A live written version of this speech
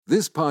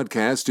This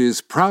podcast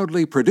is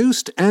proudly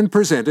produced and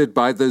presented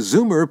by the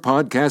Zoomer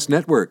Podcast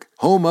Network,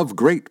 home of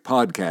great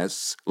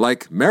podcasts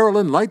like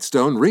Marilyn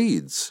Lightstone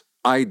Reads,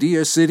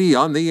 Idea City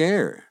on the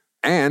Air,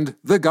 and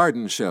The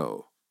Garden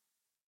Show.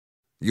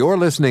 You're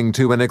listening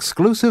to an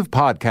exclusive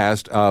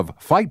podcast of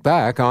Fight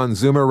Back on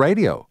Zoomer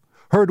Radio,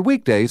 heard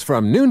weekdays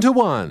from noon to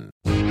 1.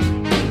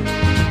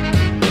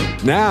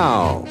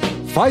 Now,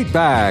 Fight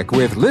Back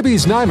with Libby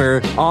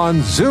Znaimer on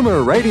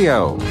Zoomer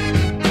Radio.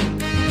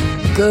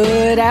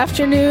 Good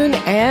afternoon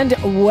and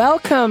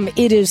welcome.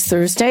 It is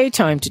Thursday,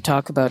 time to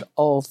talk about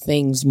all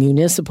things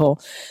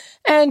municipal.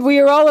 And we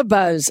are all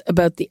abuzz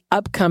about the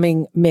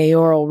upcoming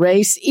mayoral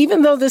race,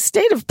 even though the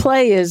state of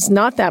play is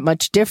not that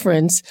much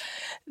different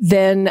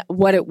than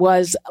what it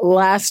was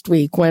last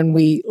week when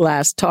we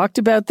last talked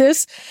about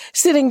this.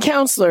 Sitting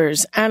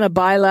councillors Anna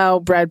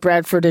Bailau, Brad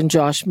Bradford, and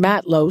Josh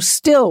Matlow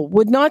still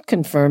would not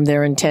confirm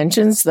their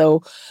intentions,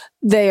 though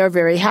they are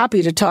very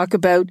happy to talk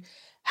about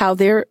how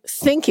they're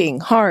thinking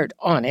hard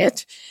on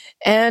it.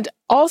 And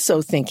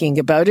also thinking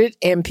about it,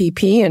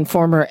 MPP and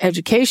former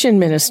Education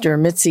Minister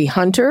Mitzi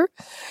Hunter,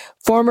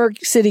 former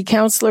City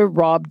Councillor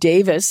Rob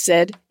Davis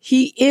said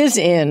he is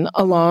in,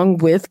 along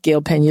with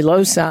Gail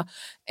Peñalosa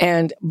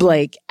and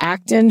Blake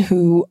Acton,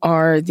 who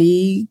are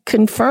the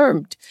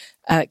confirmed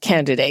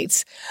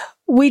candidates.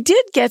 We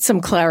did get some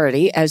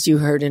clarity, as you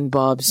heard in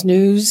Bob's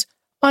News,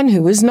 on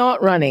who is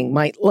not running.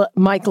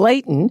 Mike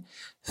Layton,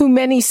 who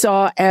many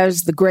saw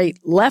as the great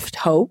left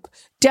hope,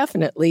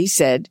 definitely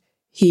said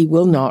he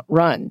will not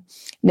run.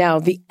 Now,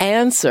 the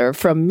answer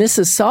from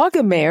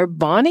Mississauga Mayor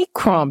Bonnie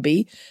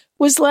Crombie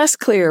was less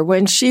clear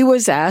when she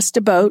was asked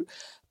about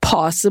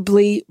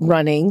possibly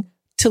running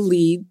to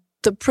lead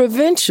the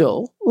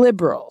provincial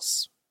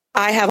Liberals.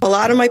 I have a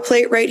lot on my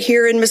plate right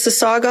here in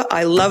Mississauga.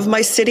 I love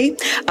my city.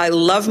 I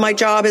love my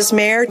job as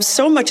mayor.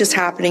 So much is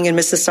happening in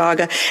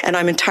Mississauga, and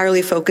I'm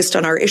entirely focused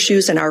on our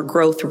issues and our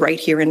growth right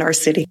here in our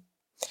city.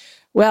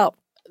 Well,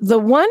 the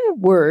one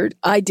word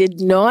I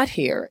did not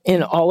hear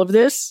in all of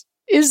this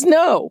is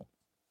no.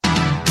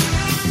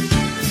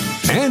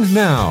 And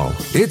now,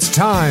 it's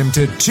time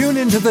to tune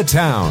into the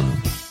town.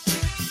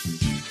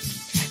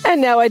 And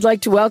now I'd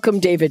like to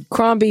welcome David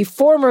Crombie,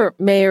 former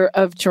Mayor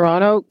of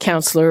Toronto,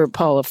 Councillor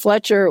Paula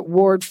Fletcher,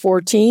 Ward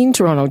 14,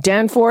 Toronto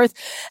Danforth,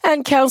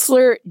 and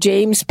Councillor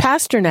James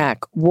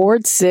Pasternak,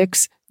 Ward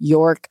 6,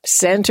 York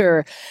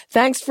Centre.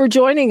 Thanks for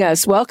joining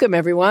us. Welcome,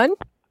 everyone.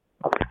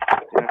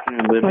 Good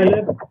afternoon,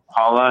 Libby,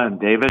 Paula, and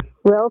David.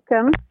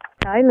 Welcome.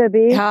 Hi,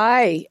 Libby.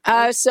 Hi.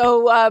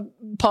 So,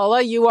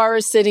 Paula, you are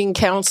a sitting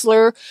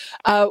councillor.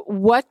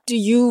 What do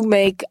you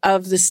make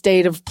of the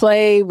state of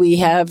play? We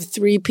have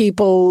three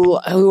people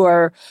who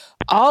are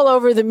all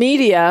over the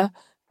media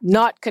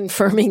not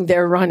confirming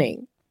they're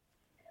running.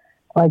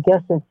 Well, I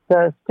guess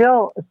it's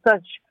still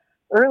such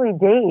early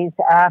days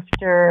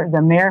after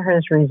the mayor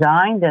has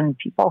resigned, and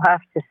people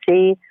have to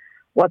see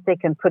what they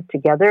can put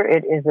together.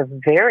 It is a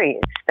very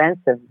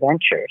expensive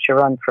venture to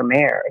run for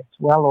mayor. It's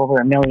well over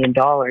 $1 million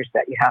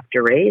that you have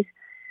to raise.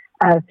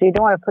 So you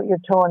don't want to put your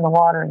toe in the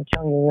water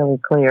until you're really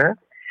clear.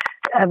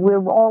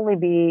 We'll only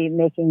be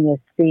making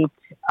this seat,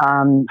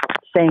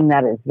 saying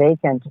that it's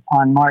vacant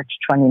on March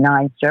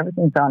 29th. So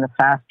everything's on a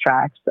fast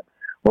track. So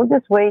we'll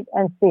just wait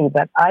and see.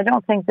 But I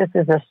don't think this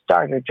is a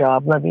starter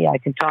job, Libby. I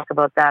can talk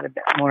about that a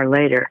bit more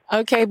later.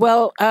 Okay,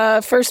 well,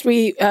 first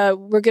we're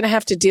going to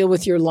have to deal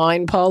with your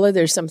line, Paula.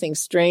 There's something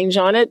strange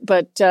on it.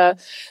 But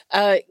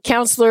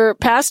Councillor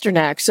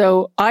Pasternak,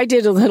 so I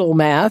did a little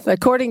math.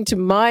 According to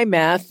my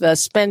math, the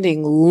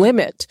spending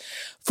limit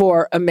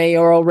for a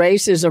mayoral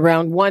race is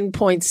around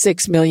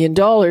 $1.6 million.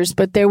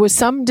 But there was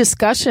some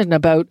discussion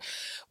about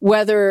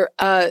whether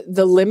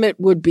the limit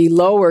would be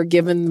lower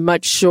given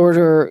much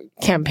shorter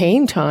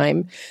campaign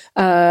time.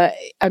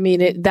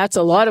 That's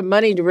a lot of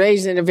money to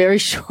raise in a very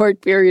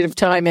short period of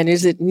time. And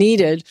is it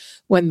needed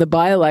when the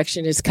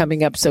by-election is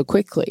coming up so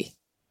quickly?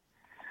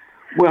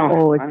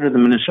 Well, under the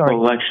Municipal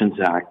Elections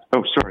Act.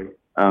 Oh, sorry.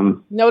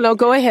 No,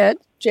 go ahead,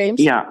 James.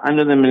 Yeah,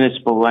 under the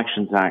Municipal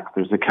Elections Act,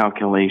 there's a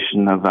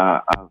calculation of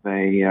a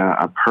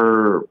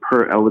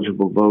per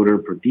eligible voter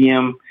per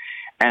diem,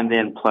 and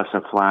then plus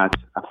a flat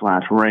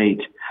rate.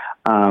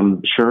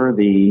 Sure,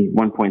 the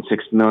 1.6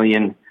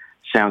 million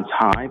sounds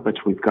high, but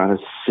we've got a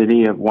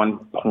city of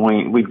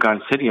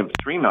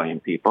 3 million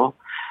people,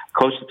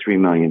 close to 3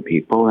 million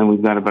people, and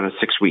we've got about a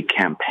 6-week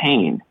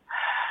campaign.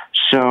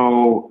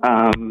 So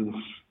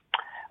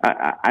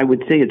I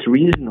would say it's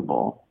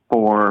reasonable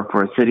for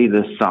a city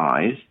this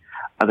size.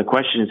 The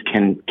question is,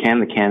 can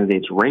the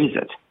candidates raise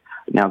it?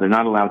 Now, they're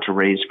not allowed to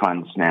raise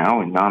funds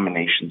now, and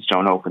nominations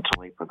don't open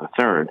until April the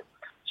 3rd.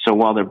 So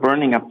while they're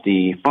burning up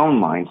the phone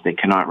lines, they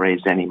cannot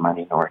raise any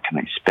money, nor can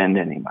they spend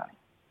any money.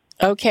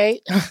 Okay.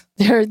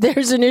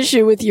 There's an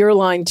issue with your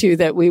line, too,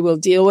 that we will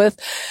deal with.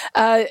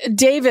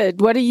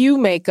 David, what do you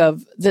make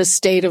of the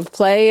state of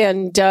play,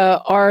 and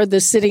are the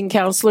sitting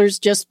councillors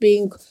just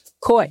being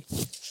coy?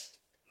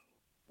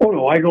 Oh,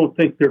 no, I don't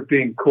think they're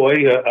being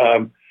coy.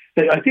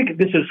 I think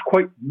this is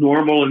quite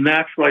normal and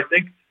natural, I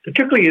think,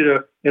 particularly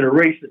in a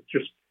race that's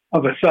just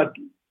of a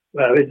sudden.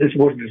 This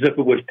wasn't as if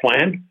it was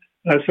planned.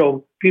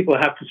 So people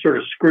have to sort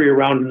of scurry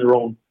around in their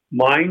own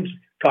minds,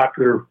 talk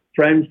to their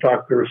friends,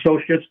 talk to their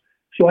associates.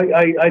 So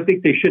I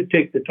think they should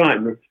take the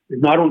time,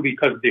 not only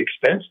because of the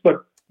expense,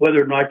 but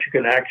whether or not you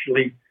can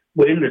actually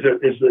win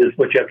is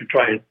what you have to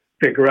try and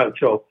figure out.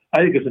 So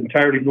I think it's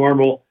entirely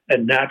normal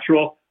and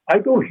natural. I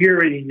don't hear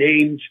any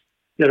names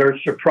that are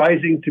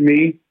surprising to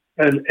me,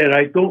 and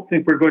I don't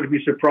think we're going to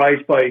be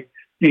surprised by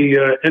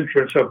the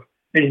entrance of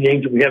any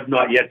names that we have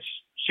not yet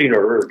seen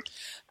or heard.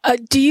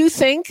 Do you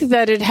think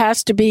that it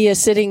has to be a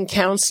sitting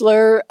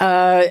councillor,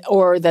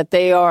 or that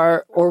they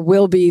are or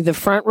will be the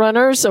front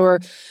runners, or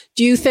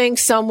do you think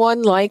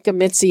someone like a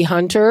Mitzi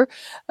Hunter,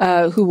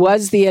 who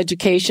was the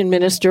education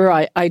minister,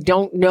 I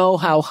don't know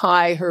how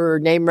high her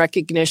name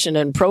recognition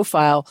and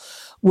profile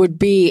would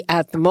be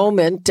at the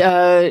moment.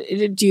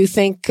 Do you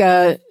think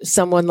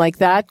someone like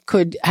that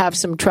could have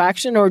some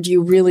traction, or do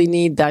you really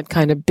need that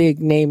kind of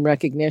big name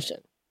recognition?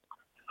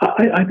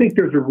 I think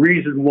there's a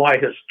reason why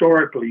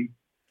historically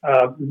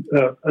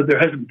there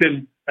hasn't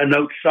been an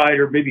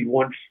outsider, maybe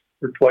once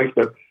or twice,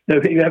 but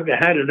you haven't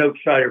had an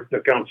outsider for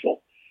the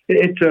council.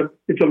 It's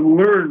a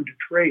learned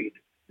trade.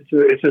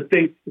 It's a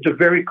thing. It's a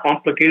very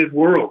complicated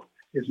world.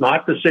 It's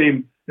not the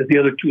same as the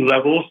other two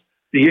levels.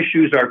 The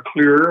issues are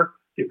clearer.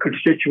 The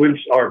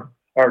constituents are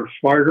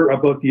smarter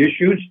about the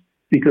issues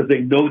because they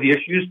know the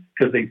issues,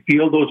 because they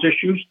feel those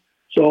issues.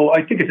 So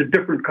I think it's a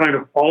different kind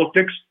of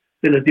politics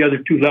than at the other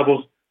two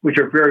levels, which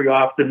are very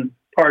often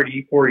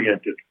party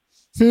oriented.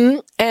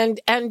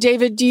 And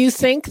David, do you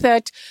think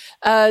that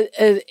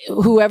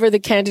whoever the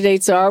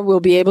candidates are will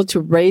be able to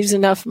raise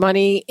enough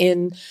money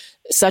in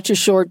such a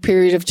short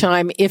period of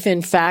time if,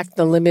 in fact,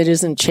 the limit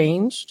isn't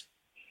changed?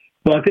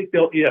 Well, I think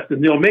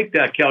they'll make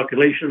that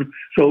calculation.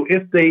 So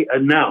if they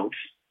announce,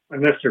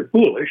 unless they're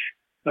foolish,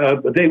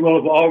 but they will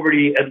have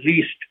already, at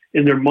least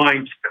in their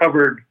minds,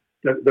 covered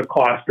the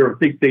cost, or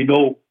think they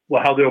know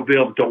how they'll be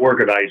able to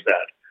organize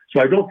that.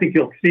 So I don't think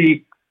you'll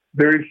see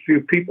very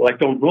few people, I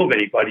don't know of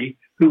anybody,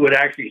 who would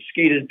actually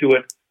skate into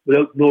it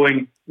without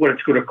knowing what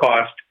it's going to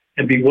cost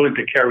and be willing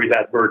to carry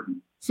that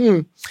burden.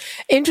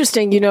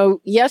 Interesting.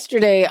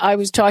 Yesterday I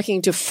was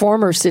talking to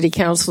former city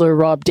councillor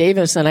Rob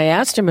Davis, and I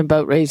asked him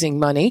about raising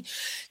money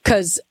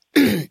because,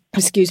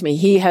 excuse me,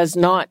 he has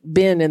not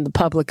been in the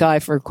public eye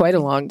for quite a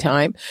long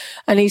time.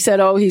 And he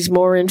said, he's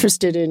more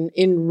interested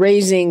in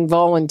raising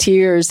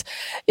volunteers.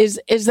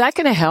 Is that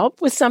going to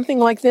help with something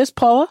like this,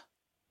 Paula?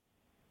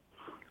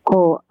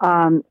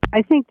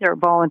 I think their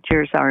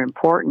volunteers are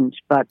important,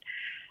 but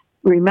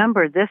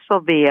remember, this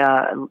will be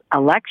an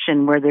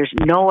election where there's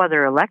no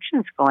other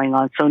elections going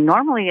on. So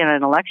normally in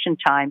an election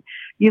time,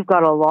 you've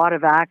got a lot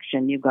of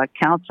action. You've got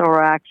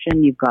councillor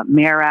action, you've got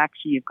mayor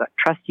action, you've got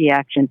trustee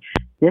action.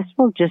 This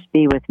will just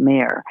be with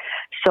mayor.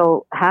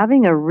 So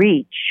having a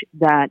reach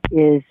that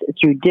is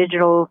through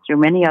digital, through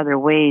many other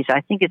ways,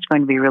 I think it's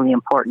going to be really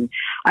important.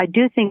 I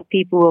do think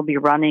people will be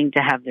running to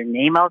have their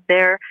name out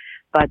there.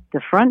 But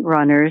the front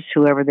runners,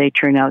 whoever they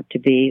turn out to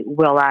be,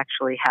 will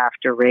actually have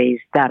to raise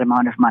that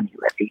amount of money,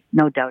 Libby.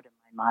 No doubt in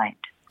my mind.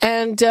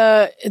 And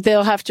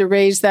they'll have to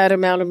raise that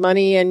amount of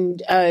money.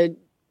 And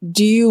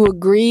do you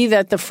agree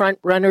that the front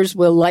runners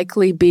will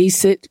likely be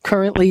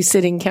currently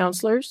sitting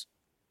councillors?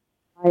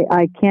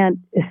 I can't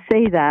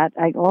say that.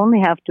 I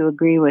only have to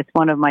agree with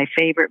one of my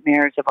favorite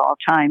mayors of all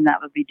time. That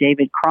would be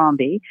David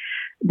Crombie,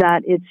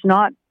 that it's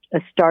not a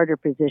starter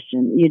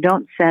position. You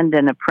don't send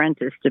an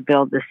apprentice to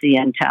build the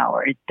CN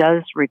Tower. It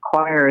does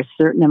require a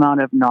certain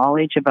amount of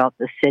knowledge about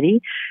the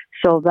city.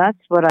 So that's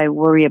what I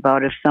worry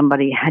about if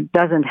somebody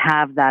doesn't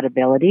have that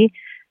ability.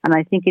 And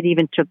I think it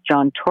even took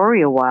John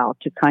Tory a while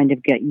to kind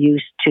of get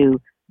used to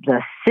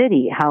the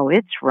city, how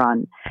it's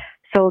run.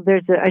 So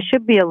I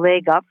should be a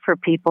leg up for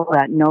people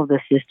that know the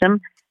system.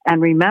 And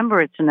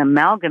remember, it's an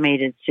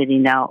amalgamated city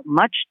now,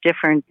 much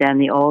different than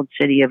the old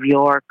city of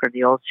York or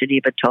the old city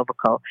of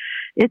Etobicoke.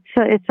 It's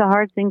a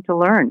hard thing to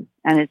learn,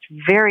 and it's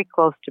very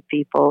close to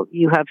people.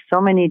 You have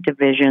so many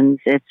divisions.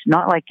 It's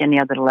not like any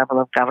other level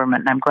of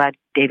government, and I'm glad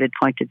David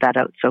pointed that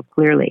out so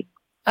clearly.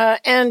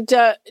 And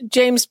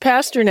James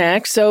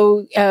Pasternak,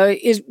 so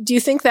do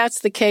you think that's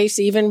the case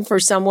even for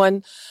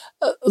someone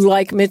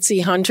like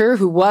Mitzi Hunter,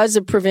 who was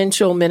a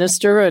provincial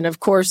minister? And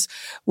of course,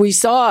 we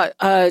saw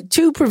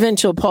two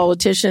provincial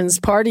politicians,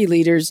 party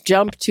leaders,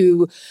 jump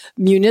to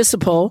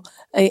municipal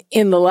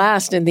in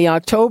the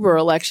October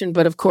election,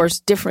 but of course,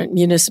 different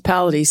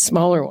municipalities,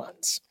 smaller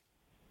ones.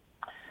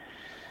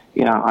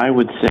 Yeah, I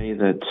would say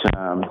that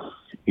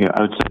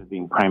outside of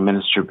being prime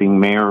minister, being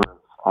mayor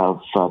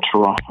of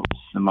Toronto is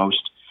the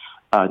most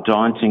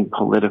daunting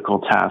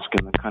political task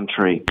in the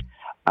country.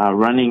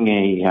 Running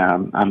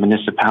a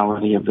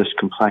municipality of this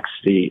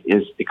complexity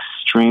is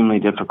extremely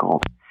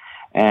difficult,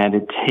 and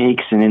it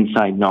takes an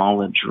inside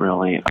knowledge,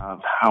 really,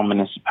 of how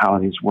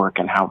municipalities work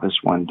and how this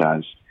one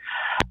does.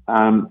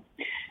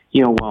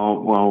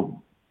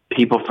 While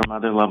people from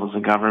other levels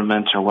of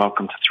government are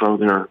welcome to throw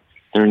their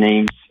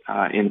names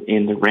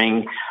in the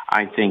ring,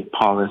 I think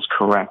Paul is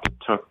correct.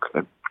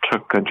 It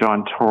took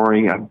John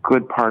Tory a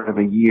good part of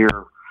a year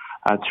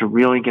to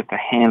really get the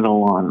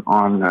handle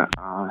on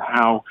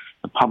how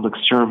the public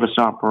service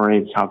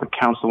operates, how the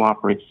council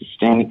operates, the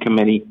standing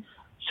committee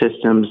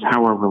systems,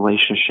 how our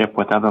relationship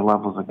with other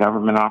levels of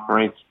government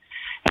operates.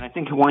 And I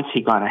think once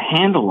he got a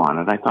handle on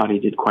it, I thought he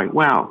did quite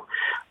well.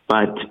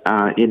 But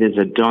it is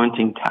a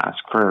daunting task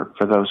for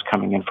those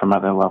coming in from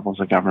other levels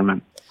of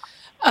government.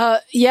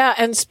 Yeah,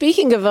 and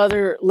speaking of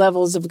other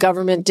levels of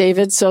government,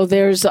 David, so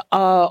there's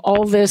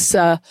all this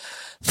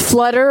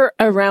flutter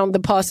around the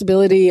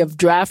possibility of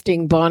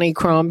drafting Bonnie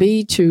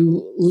Crombie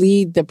to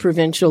lead the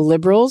provincial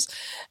Liberals.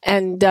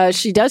 And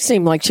she does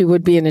seem like she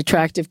would be an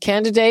attractive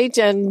candidate.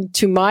 And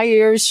to my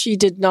ears, she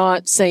did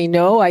not say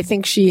no. I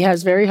think she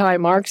has very high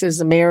marks as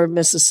the mayor of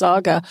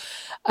Mississauga.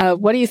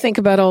 What do you think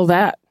about all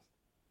that?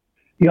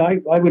 Yeah,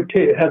 I would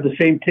have the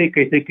same take,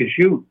 I think, as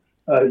you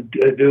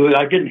do.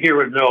 I didn't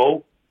hear a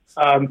no.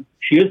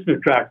 She is an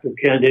attractive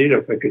candidate,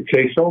 if I could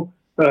say so.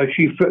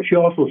 She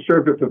also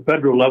served at the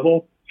federal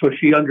level, so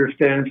she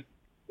understands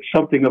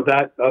something of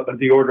that,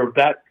 the order of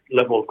that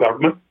level of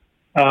government.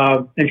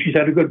 And she's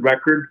had a good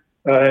record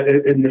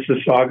in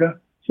Mississauga.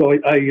 So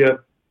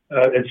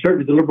and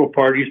certainly the Liberal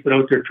Party's been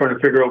out there trying to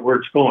figure out where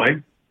it's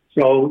going.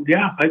 So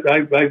yeah,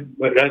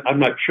 I'm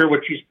not sure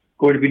what she's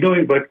going to be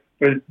doing, but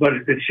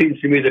it seems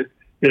to me that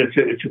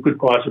it's a good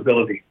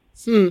possibility.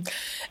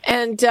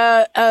 And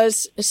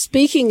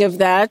speaking of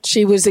that,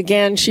 she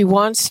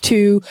wants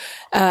to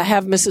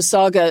have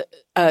Mississauga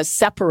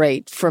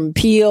separate from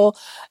Peel,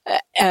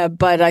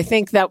 but I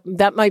think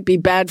that might be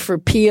bad for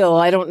Peel.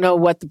 I don't know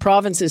what the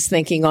province is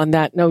thinking on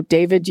that note.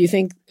 David, do you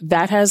think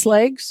that has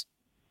legs?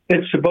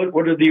 It's about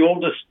one of the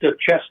oldest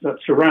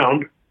chestnuts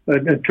around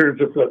in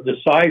terms of the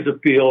size of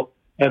Peel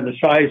and the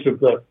size of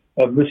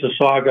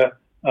Mississauga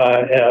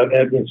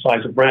and the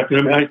size of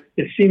Brampton. I mean,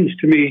 it seems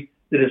to me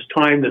that it's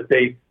time that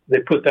they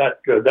put that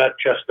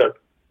chestnut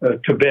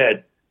to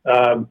bed.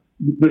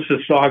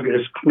 Mississauga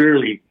is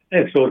clearly,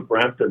 and so is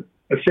Brampton,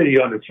 a city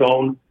on its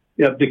own.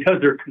 Yeah, because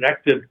they're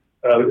connected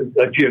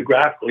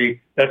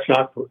geographically, that's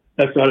not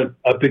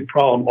a big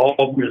problem.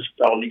 All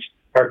municipalities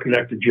are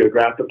connected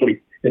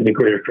geographically in the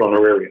Greater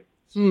Toronto area.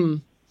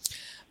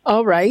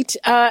 All right,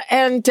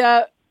 and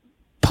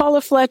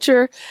Paula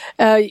Fletcher,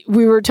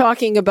 we were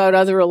talking about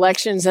other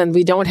elections, and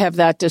we don't have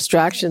that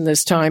distraction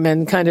this time,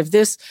 and kind of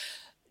this.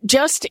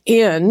 Just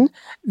in,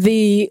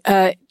 the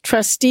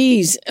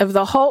trustees of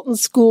the Halton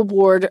School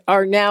Board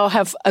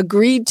have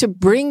agreed to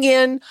bring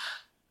in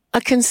a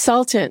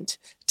consultant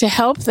to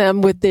help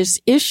them with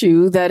this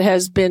issue that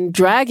has been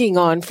dragging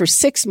on for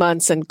 6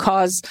 months and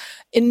caused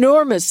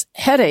enormous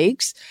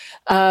headaches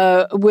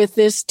with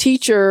this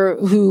teacher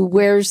who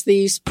wears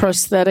these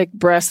prosthetic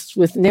breasts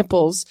with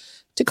nipples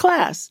to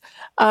class.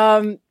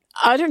 I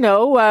don't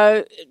know.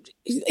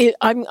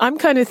 I'm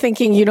kind of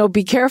thinking,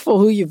 be careful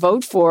who you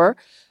vote for.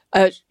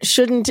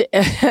 Shouldn't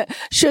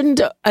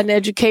an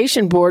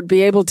education board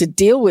be able to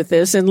deal with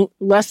this in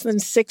less than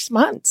 6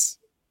 months?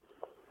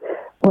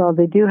 Well,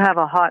 they do have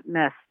a hot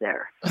mess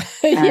there,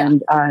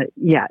 and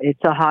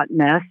it's a hot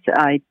mess.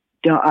 I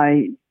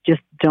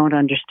just don't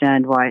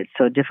understand why it's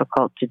so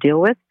difficult to deal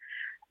with,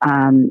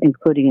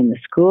 including in the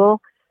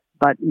school.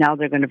 But now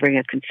they're going to bring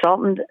a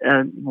consultant.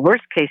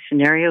 Worst case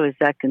scenario is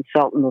that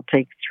consultant will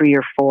take 3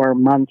 or 4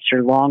 months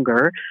or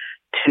longer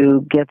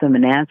to get them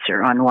an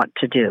answer on what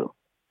to do.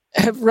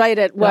 Right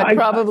at what?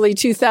 Probably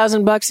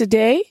 $2,000 a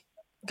day.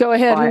 Go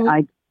ahead.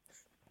 I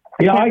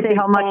can't say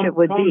how much it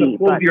would be.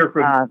 But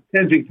from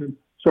Kensington.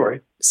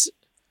 Sorry.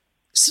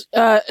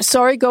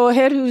 Sorry. Go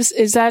ahead.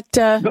 Is that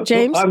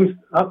James? I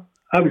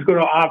was going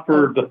to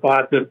offer the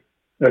thought that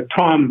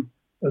Tom,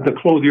 the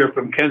clothier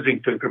from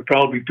Kensington, could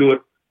probably do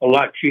it a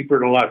lot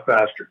cheaper and a lot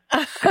faster.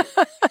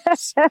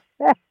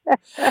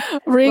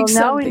 Well,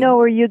 now we know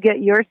where you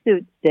get your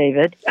suits,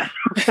 David.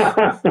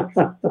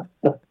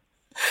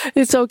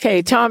 It's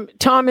okay. Tom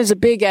is a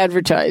big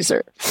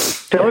advertiser.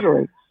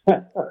 Totally.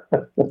 The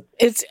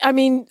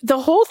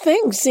whole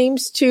thing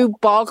seems to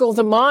boggle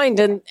the mind,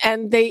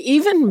 and they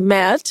even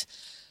met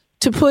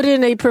to put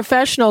in a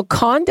professional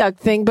conduct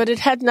thing, but it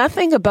had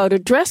nothing about a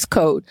dress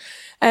code.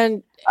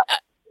 And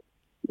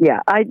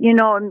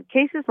in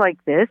cases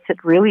like this,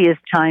 it really is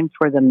time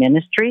for the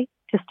ministry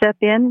to step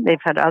in.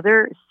 They've had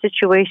other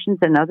situations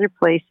in other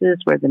places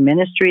where the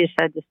ministry has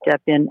had to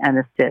step in and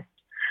assist.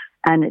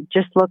 And it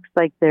just looks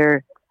like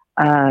they're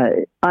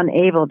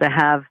unable to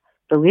have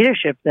the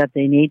leadership that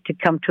they need to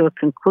come to a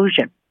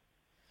conclusion.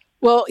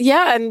 Well,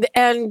 yeah,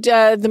 and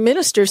the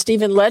minister,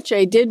 Stephen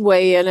Lecce, did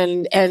weigh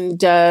in, and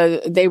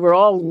they were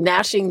all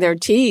gnashing their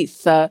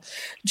teeth.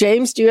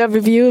 James, do you have a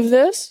view of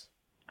this?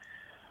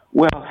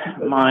 Well,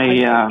 my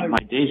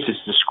days as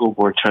the school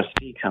board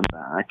trustee come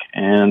back,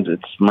 and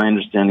it's my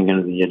understanding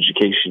under the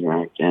Education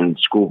Act and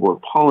school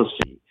board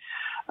policy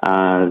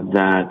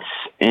that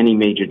any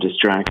major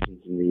distractions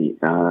in the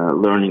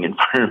learning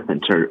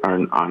environment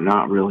are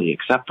not really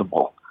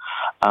acceptable.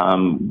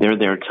 They're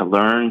there to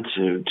learn,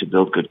 to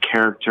build good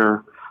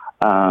character,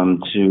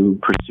 to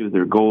pursue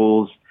their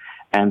goals,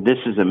 and this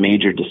is a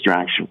major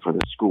distraction for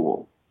the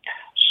school.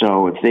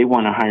 So if they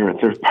want to hire a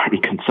third-party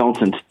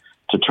consultant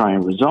to try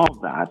and resolve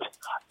that,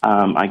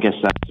 I guess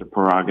that's a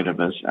prerogative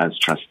as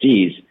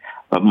trustees.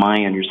 But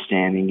my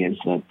understanding is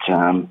that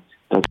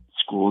that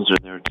schools are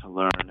there to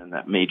learn, and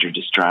that major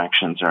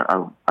distractions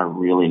are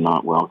really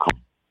not welcome.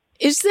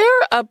 Is there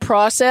a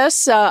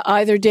process,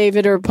 either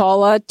David or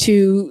Paula,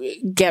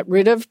 to get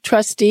rid of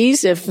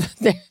trustees if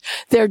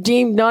they're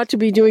deemed not to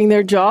be doing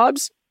their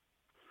jobs?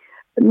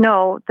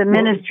 No, the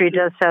ministry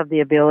does have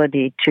the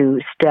ability to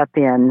step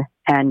in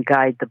and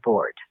guide the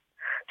board.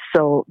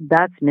 So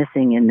that's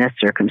missing in this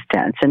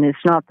circumstance. And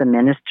it's not the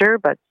minister,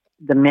 but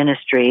the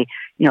ministry,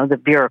 the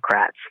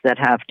bureaucrats that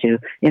have to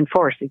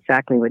enforce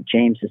exactly what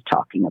James is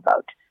talking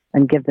about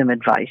and give them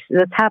advice.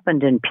 That's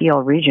happened in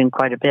Peel Region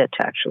quite a bit,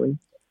 actually.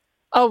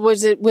 Oh,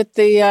 was it with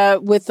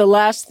the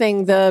last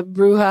thing, the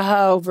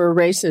brouhaha over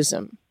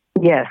racism?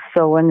 Yes.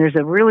 So when there's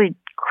a really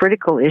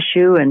critical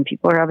issue and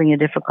people are having a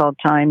difficult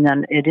time,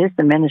 then it is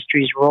the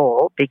ministry's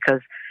role,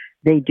 because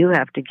they do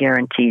have to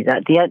guarantee that.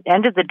 At the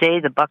end of the day,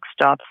 the buck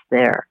stops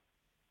there.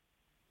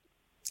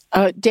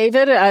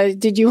 David,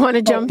 did you want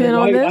to jump in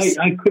on this?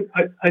 I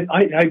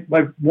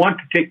want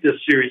to take this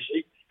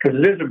seriously because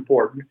it is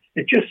important.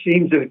 It just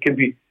seems that it can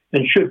be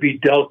and should be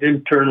dealt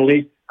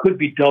internally, could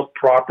be dealt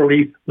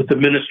properly with the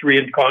ministry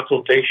in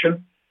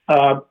consultation.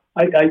 It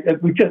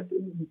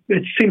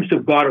seems to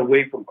have got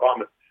away from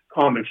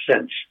common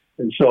sense,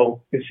 and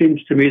so it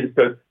seems to me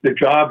that the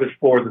job is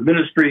for the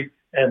ministry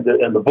and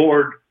the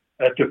board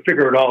to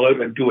figure it all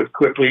out and do it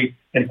quickly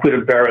and quit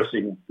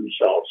embarrassing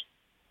themselves.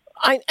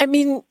 I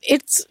mean,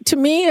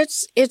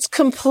 it's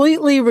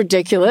completely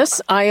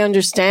ridiculous. I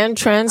understand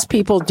trans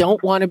people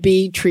don't want to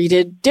be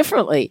treated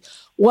differently.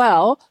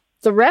 Well,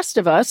 the rest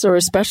of us, or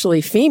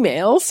especially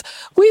females,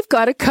 we've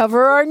got to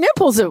cover our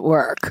nipples at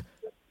work.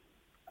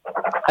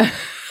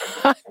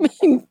 I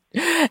mean,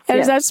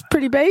 that's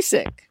pretty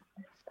basic.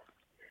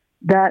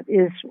 That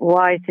is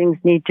why things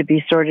need to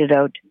be sorted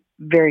out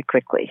very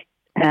quickly.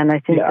 And I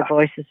think the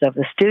voices of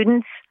the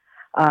students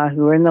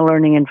who are in the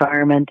learning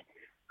environment,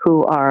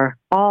 who are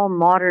all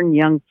modern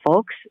young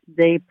folks,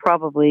 they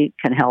probably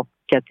can help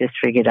get this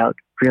figured out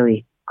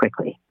really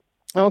quickly.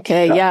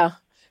 Okay, yeah.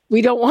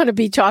 We don't want to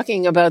be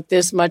talking about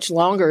this much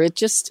longer. It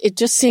just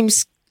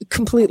seems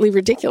completely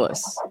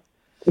ridiculous.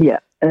 Yeah.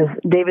 As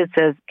David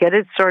says, get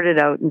it sorted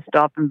out and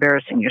stop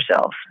embarrassing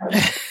yourself.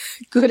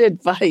 Good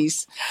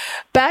advice.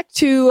 Back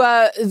to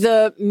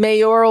the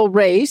mayoral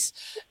race.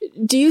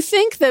 Do you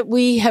think that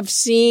we have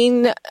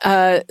seen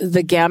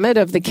the gamut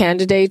of the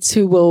candidates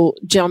who will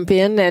jump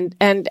in?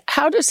 And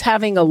how does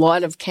having a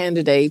lot of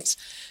candidates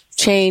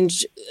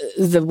change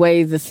the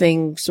way the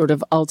thing sort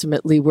of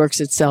ultimately works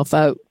itself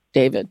out,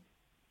 David?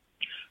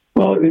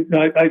 Well,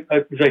 as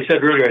I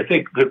said earlier, I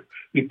think that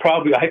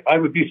I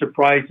would be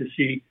surprised to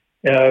see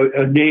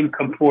a name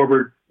come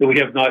forward that we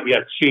have not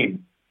yet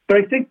seen. But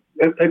I think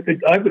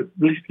I would at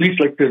least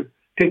like to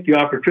take the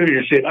opportunity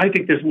to say I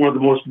think this is one of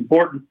the most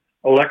important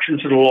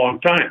elections in a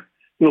long time.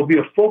 There will be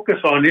a focus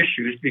on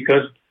issues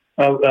because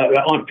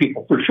on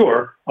people, for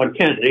sure, on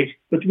candidates,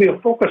 but to be a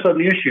focus on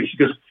the issues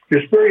because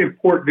there's very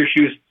important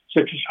issues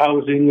such as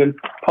housing and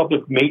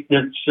public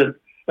maintenance and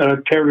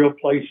Ontario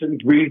Place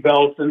and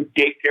Greenbelt and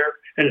daycare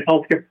and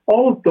healthcare.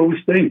 All of those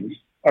things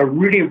are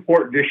really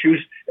important issues,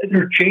 and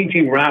they're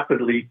changing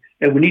rapidly,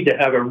 and we need to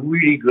have a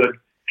really good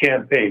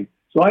campaign.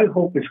 So I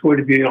hope it's going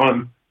to be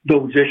on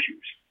those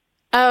issues.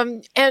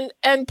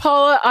 And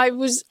Paula,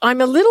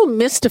 I'm a little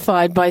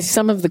mystified by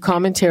some of the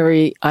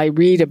commentary I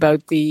read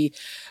about the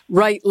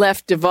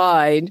right-left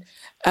divide,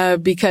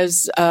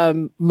 because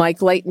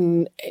Mike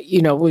Layton,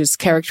 was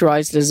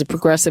characterized as a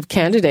progressive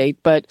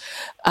candidate. But,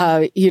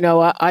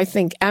 I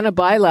think Anna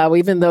Bailão,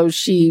 even though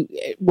she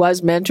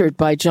was mentored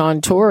by John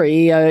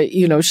Tory,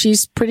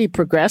 she's pretty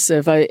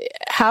progressive.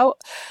 How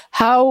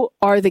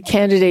are the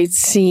candidates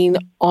seen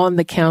on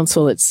the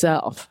council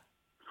itself?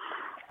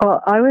 Well,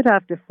 I would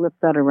have to flip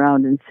that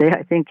around and say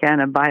I think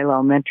Anna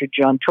Bailão mentored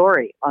John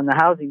Tory on the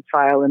housing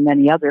file and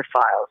many other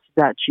files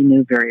that she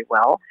knew very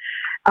well.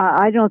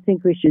 I don't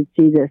think we should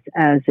see this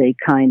as a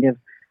kind of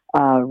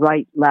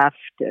right, left,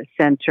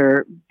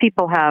 center.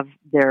 People have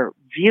their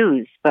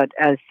views, but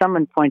as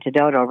someone pointed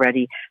out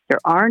already,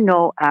 there are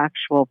no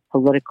actual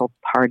political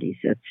parties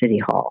at City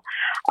Hall.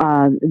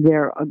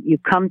 You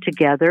come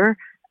together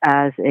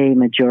as a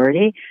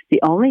majority. The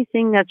only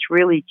thing that's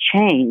really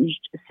changed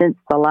since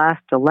the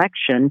last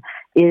election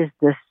is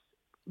this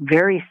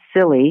very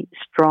silly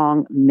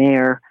strong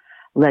mayor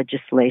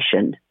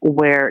legislation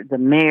where the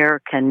mayor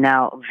can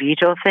now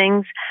veto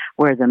things,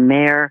 where the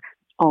mayor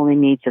only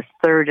needs a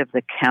third of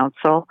the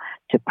council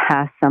to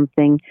pass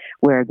something,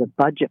 where the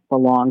budget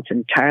belongs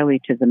entirely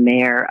to the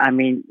mayor. I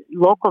mean,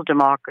 local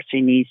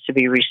democracy needs to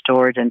be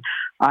restored, and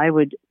I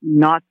would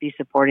not be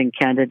supporting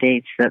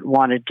candidates that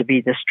wanted to be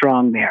the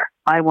strong mayor.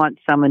 I want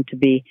someone to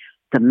be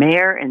the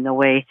mayor in the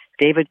way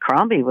David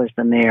Crombie was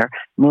the mayor,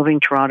 moving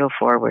Toronto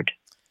forward.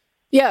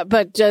 Yeah,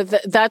 but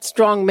that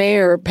strong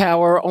mayor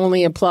power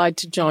only applied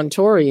to John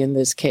Tory in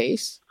this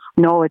case.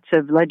 No, it's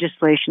a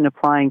legislation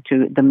applying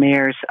to the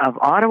mayors of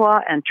Ottawa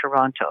and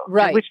Toronto,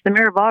 right, which the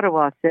mayor of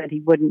Ottawa said he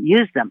wouldn't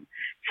use them.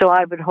 So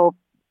I would hope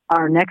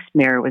our next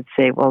mayor would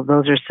say, well,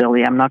 those are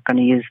silly. I'm not going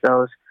to use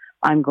those.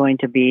 I'm going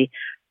to be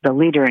the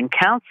leader in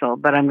council,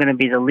 but I'm going to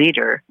be the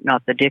leader,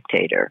 not the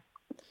dictator.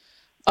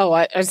 Oh,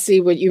 I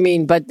see what you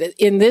mean. But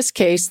in this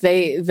case,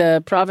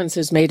 the province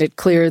has made it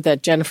clear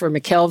that Jennifer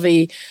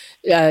McKelvey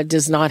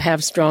does not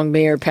have strong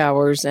mayor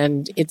powers,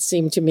 and it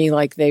seemed to me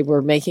like they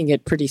were making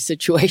it pretty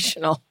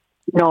situational.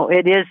 No,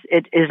 it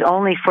is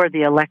only for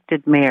the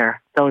elected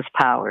mayor, those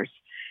powers.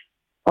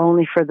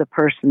 Only for the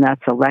person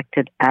that's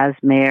elected as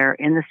mayor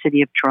in the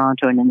city of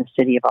Toronto and in the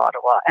city of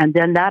Ottawa. And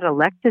then that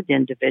elected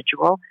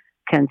individual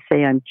can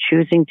say, I'm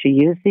choosing to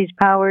use these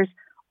powers,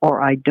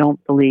 or I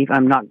don't believe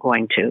I'm not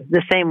going to.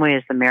 The same way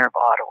as the mayor of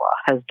Ottawa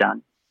has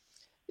done.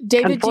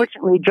 David,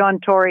 unfortunately, John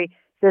Tory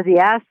says he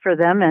asked for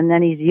them and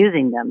then he's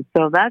using them.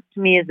 So that to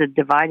me is a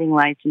dividing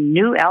line. It's a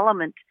new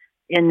element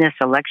in this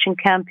election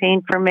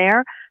campaign for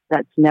mayor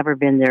that's never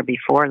been there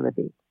before,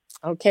 Libby.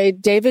 Okay.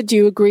 David, do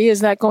you agree?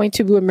 Is that going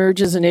to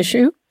emerge as an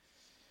issue?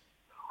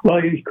 Well,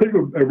 it could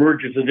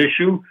emerge as an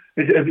issue.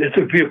 It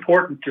would be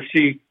important to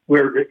see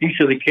where each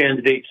of the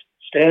candidates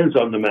stands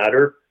on the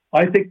matter.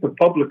 I think the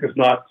public is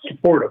not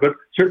supportive of it.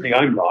 Certainly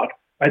I'm not.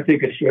 I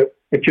think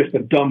it's just a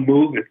dumb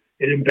move.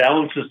 It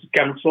imbalances the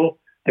council.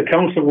 The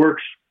council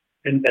works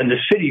and the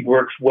city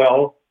works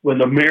well when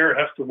the mayor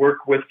has to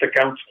work with the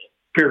council,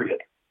 period.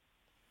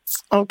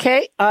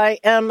 Okay, I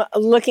am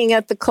looking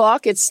at the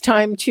clock. It's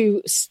time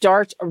to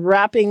start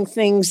wrapping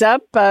things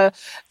up.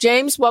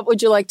 James, what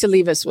would you like to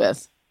leave us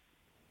with?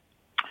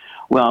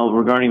 Well,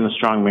 regarding the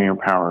strong mayor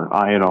power,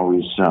 I had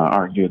always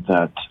argued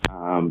that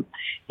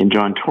in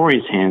John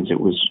Tory's hands, it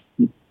was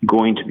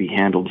going to be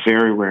handled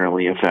very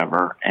rarely, if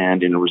ever,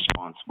 and in a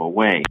responsible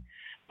way.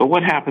 But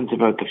what happens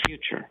about the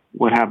future?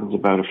 What happens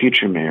about a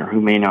future mayor who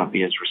may not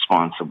be as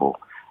responsible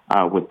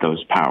with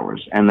those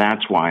powers? And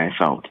that's why I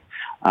felt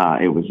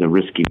it was a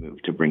risky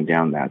move to bring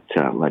down that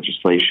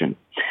legislation.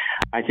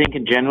 I think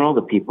in general,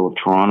 the people of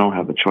Toronto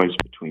have a choice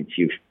between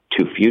two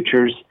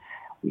futures.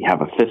 We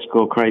have a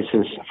fiscal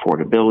crisis,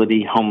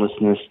 affordability,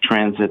 homelessness,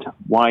 transit,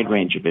 wide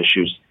range of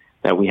issues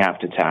that we have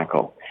to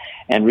tackle.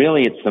 And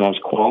really, it's the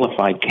most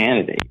qualified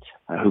candidate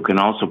who can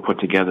also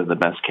put together the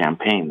best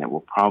campaign that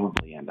will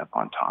probably end up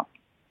on top.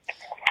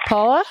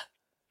 Paula?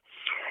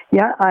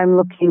 Yeah, I'm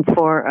looking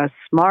for a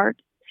smart,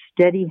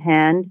 steady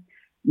hand.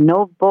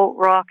 No boat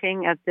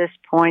rocking at this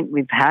point.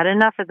 We've had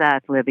enough of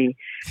that, Libby.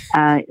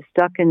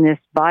 Stuck in this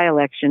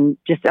by-election,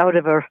 just out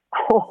of a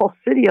whole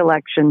city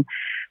election.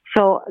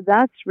 So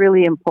that's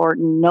really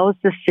important. Knows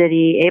the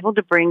city, able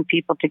to bring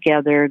people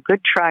together,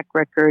 good track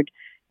record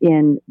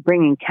in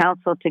bringing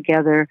council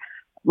together,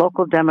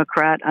 local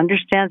Democrat,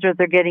 understands what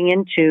they're getting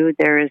into.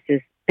 There is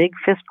this big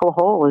fiscal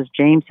hole, as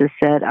James has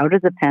said, out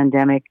of the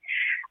pandemic,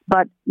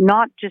 but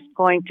not just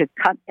going to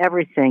cut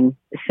everything,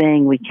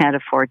 saying we can't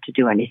afford to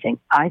do anything.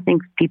 I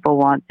think people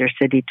want their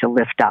city to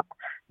lift up,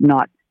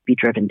 not be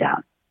driven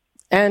down.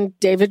 And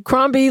David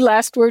Crombie,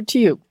 last word to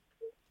you.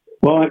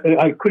 Well,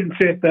 I couldn't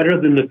say it better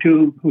than the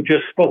two who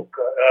just spoke.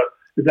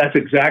 That's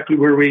exactly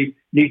where we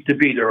need to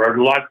be. There are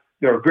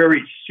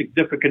very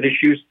significant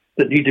issues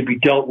that need to be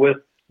dealt with.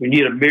 We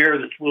need a mayor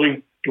that's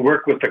willing to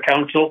work with the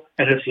council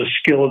and has the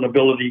skill and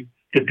ability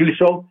to do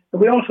so. And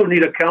we also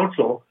need a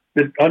council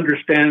that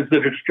understands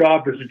that its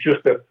job isn't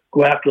just to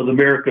go after the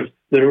Americans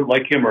that don't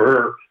like him or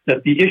her,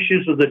 that the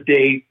issues of the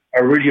day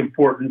are really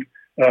important,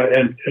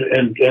 and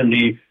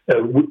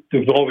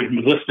there's always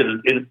been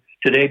listed in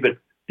today, but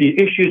the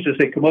issues as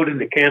they come out in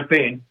the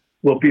campaign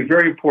will be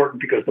very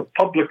important because the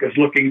public is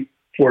looking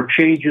for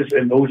changes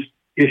in those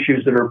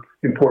issues that are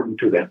important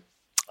to them.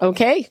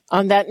 Okay.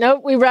 On that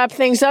note, we wrap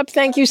things up.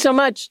 Thank you so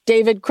much,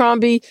 David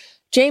Crombie,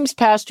 James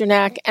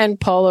Pasternak, and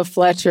Paula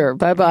Fletcher.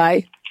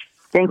 Bye-bye.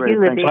 Thank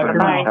you, Libby.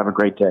 Bye. Have a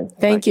great day.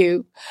 Thank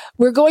you.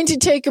 We're going to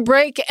take a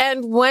break,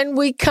 and when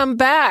we come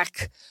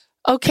back,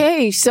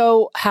 okay,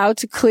 so how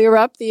to clear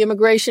up the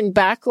immigration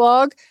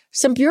backlog?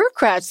 Some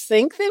bureaucrats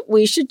think that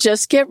we should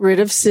just get rid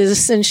of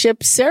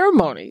citizenship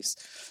ceremonies.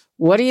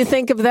 What do you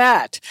think of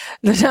that?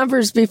 The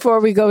numbers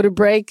before we go to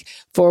break,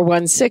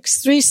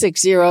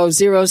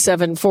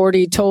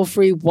 416-360-0740, toll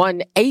free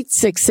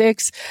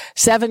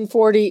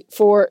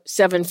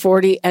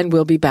 1-866-740-4740, and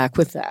we'll be back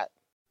with that.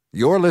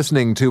 You're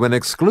listening to an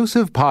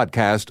exclusive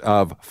podcast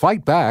of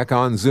Fight Back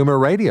on Zoomer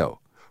Radio.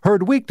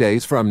 Heard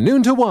weekdays from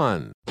noon to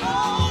 1.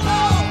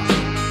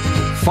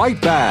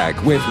 Fight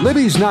Back with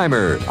Libby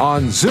Znaimer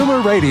on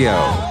Zoomer Radio.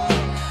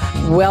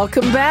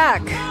 Welcome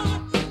back.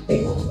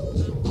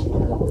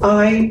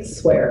 I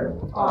swear.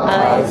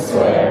 I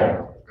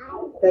swear.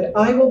 That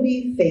I will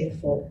be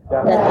faithful.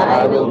 That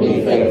I will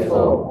be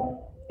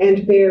faithful.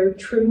 And bear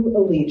true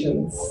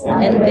allegiance.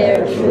 And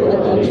bear true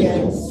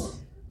allegiance.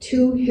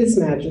 To His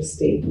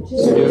Majesty.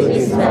 To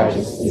His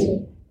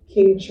Majesty.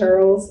 King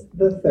Charles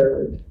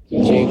III.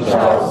 King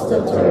Charles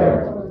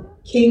III.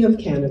 King of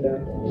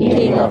Canada.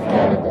 King of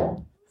Canada.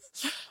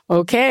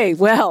 Okay,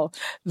 well,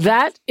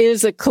 that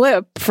is a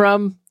clip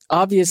from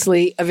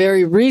obviously a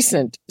very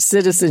recent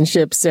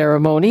citizenship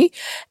ceremony.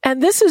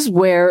 And this is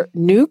where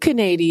new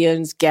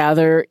Canadians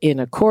gather in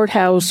a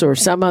courthouse or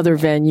some other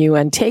venue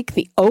and take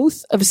the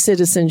oath of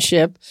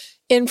citizenship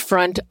in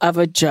front of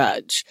a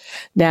judge.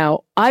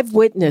 Now, I've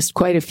witnessed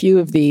quite a few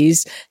of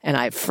these, and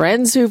I have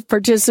friends who've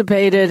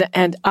participated,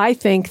 and I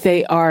think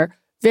they are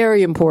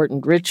very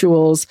important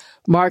rituals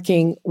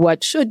marking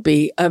what should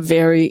be a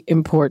very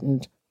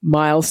important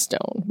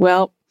milestone.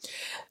 Well,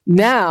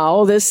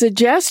 now the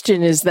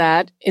suggestion is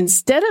that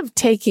instead of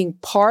taking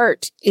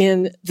part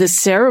in the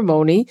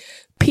ceremony,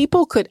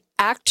 people could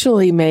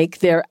actually make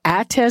their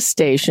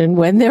attestation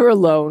when they're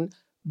alone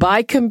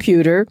by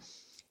computer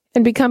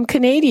and become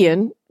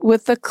Canadian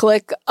with the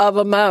click of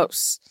a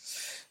mouse.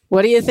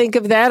 What do you think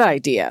of that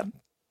idea?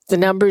 The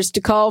numbers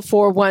to call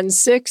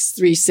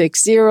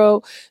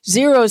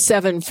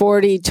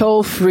 416-360-0740,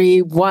 toll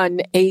free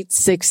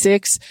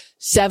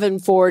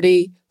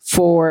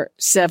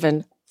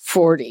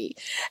 1-866-740-4740.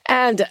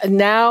 And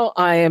now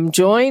I am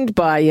joined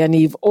by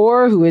Yaniv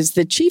Orr, who is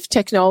the Chief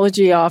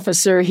Technology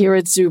Officer here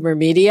at Zoomer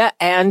Media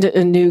and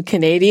a New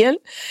Canadian,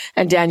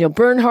 and Daniel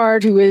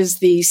Bernhard, who is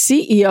the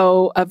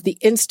CEO of the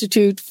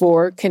Institute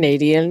for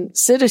Canadian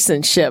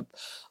Citizenship.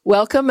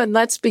 Welcome, and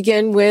let's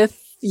begin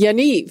with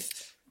Yaniv.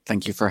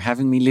 Thank you for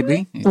having me,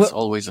 Libby. It's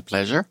always a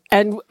pleasure.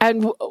 And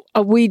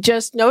we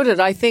just noted,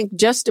 I think,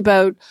 just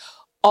about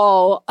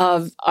all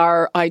of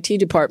our IT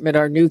department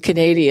are new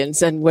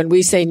Canadians. And when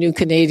we say new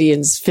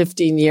Canadians,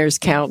 15 years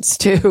counts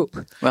too.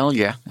 Well,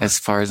 yeah, as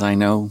far as I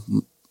know,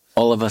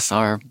 all of us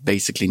are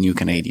basically new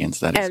Canadians.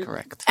 That is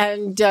correct.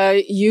 And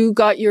you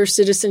got your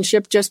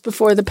citizenship just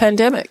before the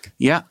pandemic.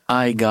 Yeah,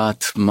 I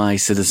got my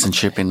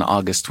citizenship in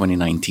August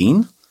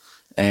 2019,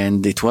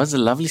 and it was a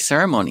lovely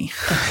ceremony.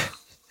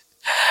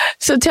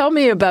 So tell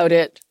me about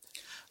it.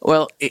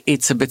 Well,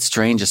 it's a bit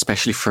strange,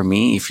 especially for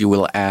me. If you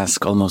will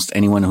ask almost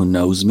anyone who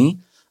knows me,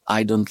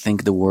 I don't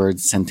think the word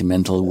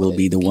sentimental will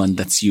be the one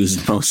that's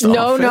used most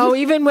often. No,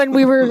 even when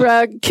we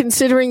were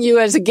considering you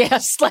as a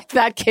guest, like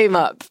that came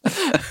up.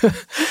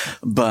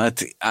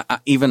 But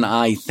even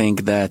I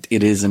think that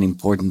it is an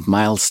important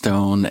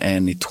milestone,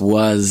 and it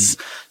was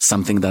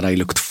something that I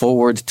looked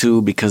forward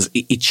to because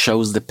it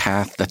shows the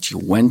path that you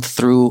went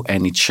through,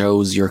 and it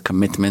shows your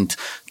commitment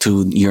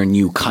to your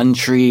new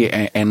country.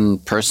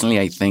 And personally,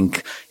 I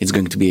think it's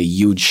going to be a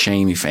huge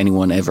shame if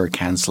anyone ever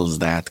cancels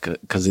that,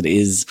 because it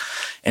is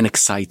an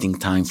exciting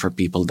time for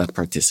people that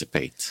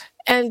participate.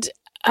 And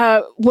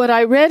what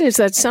I read is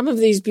that some of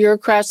these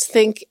bureaucrats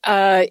think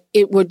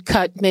it would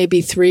cut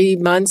maybe 3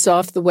 months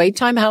off the wait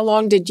time. How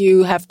long did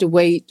you have to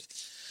wait,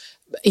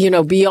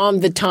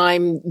 beyond the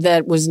time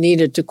that was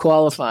needed to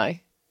qualify?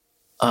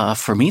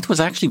 For me, it was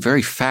actually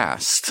very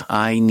fast.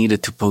 I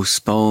needed to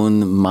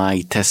postpone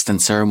my test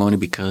and ceremony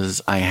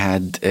because I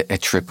had a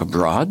trip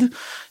abroad,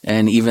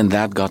 and even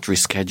that got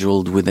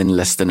rescheduled within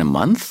less than a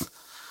month.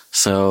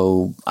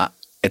 So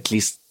at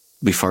least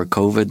before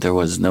COVID, there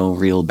was no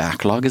real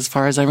backlog as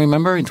far as I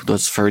remember. It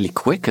was fairly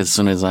quick. As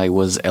soon as I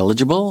was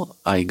eligible,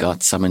 I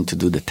got summoned to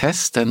do the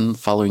test, and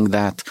following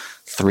that,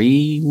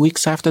 3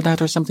 weeks after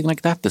that or something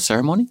like that, the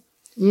ceremony.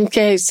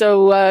 Okay,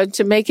 so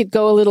to make it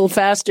go a little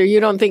faster, you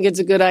don't think it's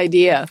a good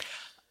idea?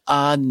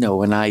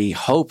 No, and I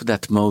hope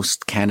that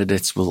most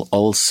candidates will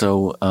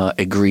also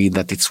agree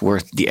that it's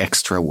worth the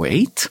extra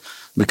wait,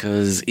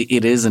 because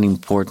it is an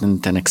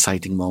important and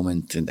exciting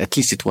moment, and at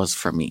least it was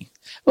for me.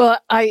 Well,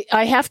 I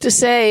have to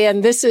say,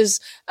 and this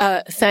is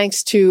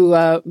thanks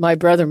to my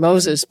brother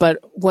Moses, but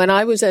when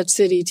I was at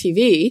City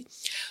TV,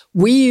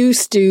 we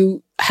used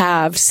to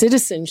have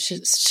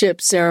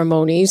citizenship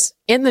ceremonies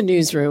in the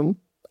newsroom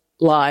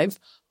live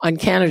on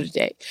Canada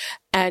Day.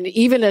 And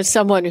even as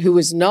someone who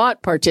was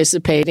not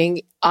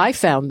participating, I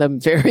found them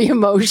very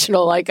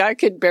emotional. Like I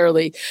could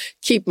barely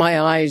keep my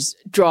eyes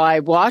dry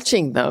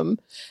watching them,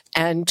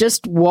 and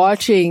just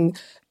watching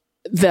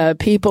the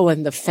people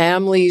and the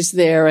families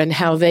there and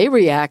how they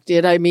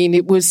reacted. I mean,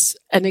 it was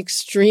an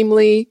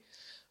extremely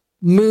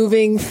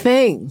moving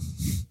thing.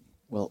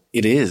 Well,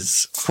 it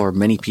is. For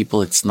many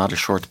people, it's not a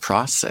short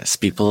process.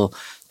 People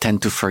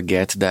tend to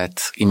forget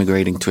that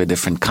immigrating to a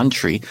different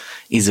country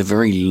is a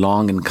very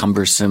long and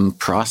cumbersome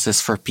process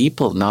for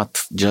people,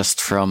 not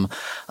just from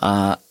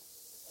a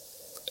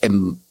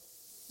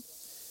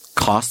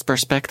cost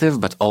perspective,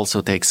 but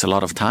also takes a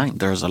lot of time.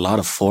 There's a lot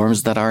of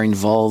forms that are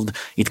involved.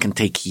 It can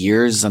take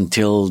years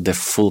until the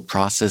full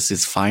process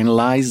is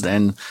finalized,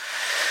 and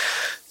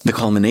the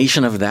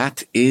culmination of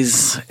that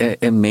is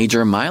a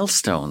major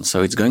milestone.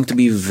 So it's going to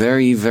be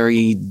very,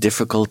 very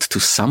difficult to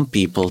some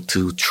people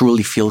to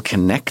truly feel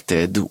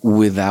connected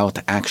without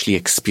actually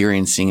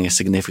experiencing a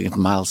significant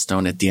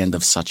milestone at the end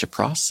of such a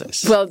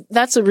process. Well,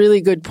 that's a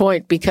really good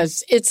point,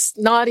 because it's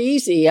not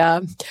easy.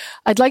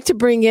 I'd like to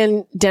bring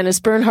in Dennis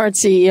Bernhard,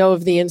 CEO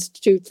of the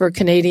Institute for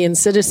Canadian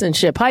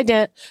Citizenship. Hi,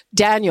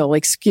 Daniel,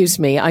 excuse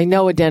me. I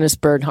know a Dennis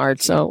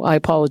Bernhard, so I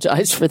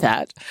apologize for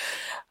that.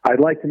 I'd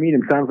like to meet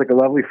him. Sounds like a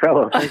lovely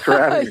fellow. Thanks for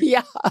having me.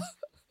 Yeah.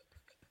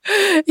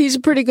 He's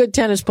a pretty good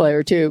tennis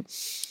player, too.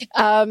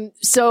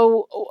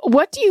 So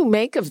what do you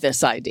make of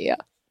this idea?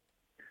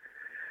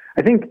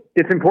 I think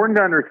it's important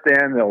to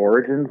understand the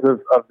origins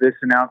of this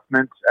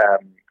announcement.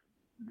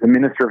 The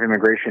Minister of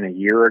Immigration a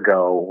year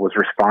ago was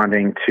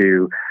responding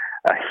to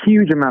a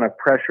huge amount of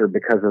pressure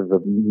because of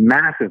the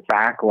massive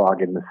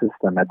backlog in the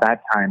system. At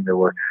that time, there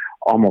were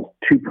almost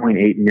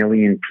 2.8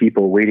 million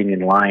people waiting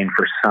in line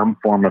for some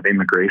form of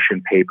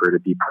immigration paper to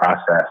be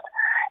processed.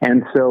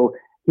 And so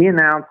he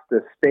announced a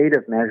spate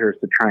of measures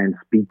to try and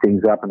speed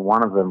things up, and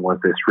one of them was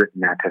this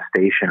written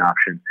attestation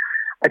option.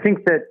 I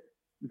think that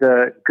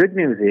the good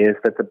news is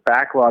that the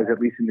backlogs, at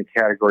least in the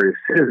category of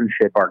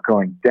citizenship, are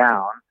going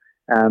down.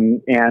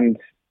 And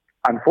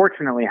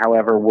unfortunately,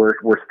 however,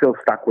 we're still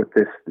stuck with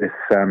this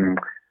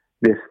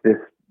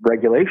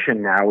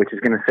regulation now, which is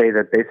going to say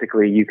that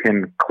basically you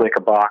can click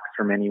a box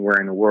from anywhere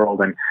in the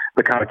world and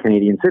become a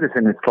Canadian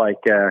citizen. It's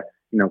like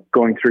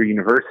going through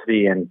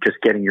university and just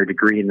getting your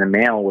degree in the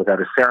mail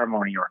without a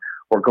ceremony,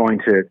 or going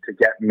to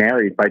get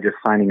married by just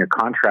signing a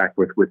contract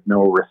with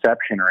no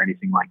reception or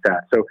anything like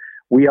that. So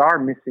we are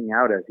missing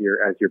out, as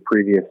your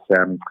previous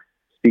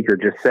speaker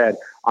just said,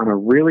 on a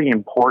really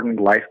important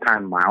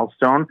lifetime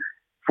milestone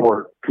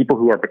for people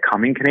who are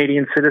becoming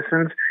Canadian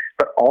citizens.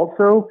 But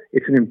also,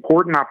 it's an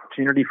important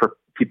opportunity for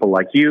people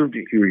like you,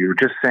 who you were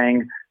just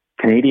saying,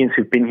 Canadians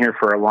who've been here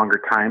for a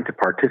longer time, to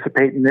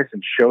participate in this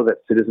and show that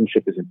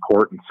citizenship is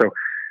important. So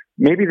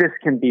maybe this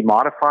can be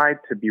modified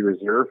to be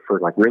reserved for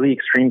like really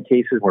extreme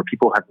cases where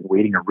people have been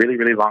waiting a really,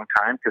 really long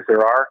time, because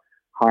there are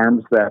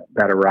harms that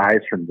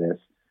arise from this.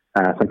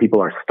 Some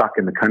people are stuck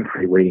in the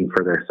country waiting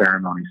for their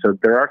ceremony. So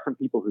there are some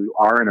people who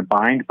are in a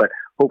bind, but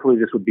hopefully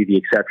this would be the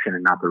exception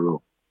and not the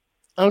rule.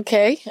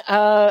 Okay,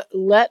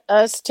 let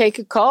us take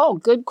a call.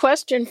 Good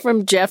question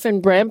from Jeff in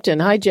Brampton.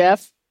 Hi,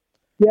 Jeff.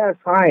 Yes,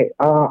 hi.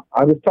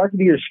 I was talking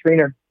to your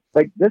screener.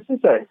 This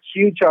is a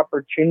huge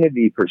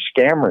opportunity for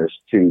scammers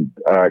to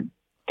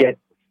get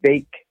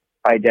fake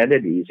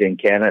identities in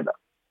Canada.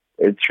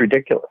 It's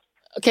ridiculous.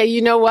 Okay,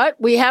 you know what?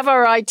 We have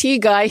our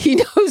IT guy. He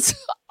knows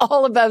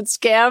all about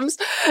scams.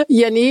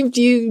 Yaniv,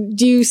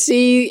 do you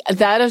see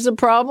that as a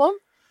problem?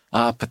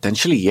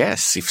 Potentially,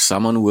 yes. If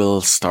someone will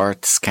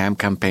start scam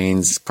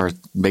campaigns,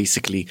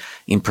 basically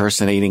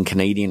impersonating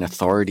Canadian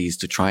authorities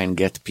to try and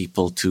get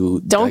people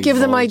to don't give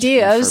them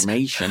ideas.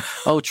 Information.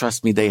 Oh,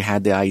 trust me, they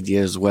had the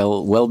ideas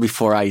well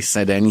before I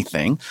said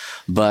anything.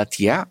 But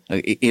yeah,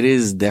 it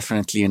is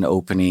definitely an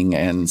opening,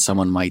 and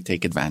someone might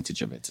take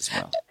advantage of it as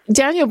well.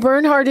 Daniel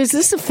Bernhard, is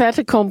this a fait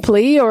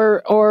accompli,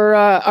 or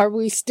are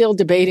we still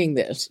debating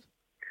this?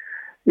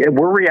 Yeah,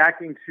 we're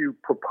reacting to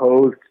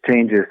proposed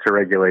changes to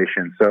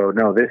regulation. So,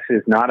 no, this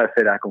is not a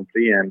fait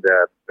accompli, and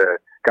the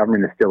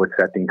government is still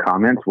accepting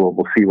comments. We'll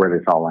see where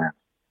this all lands.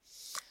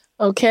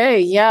 Okay,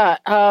 yeah.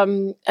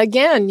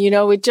 Again,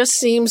 it just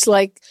seems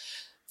like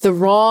the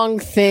wrong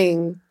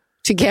thing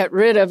to get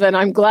rid of, and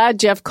I'm glad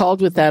Jeff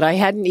called with that. I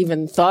hadn't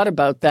even thought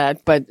about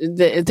that, but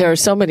there are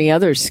so many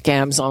other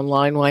scams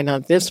online. Why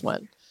not this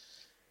one?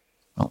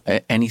 Well,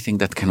 anything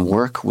that can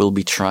work will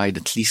be tried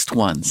at least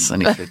once.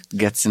 And if it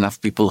gets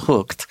enough people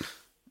hooked,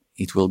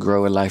 it will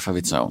grow a life of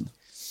its own.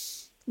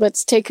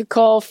 Let's take a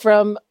call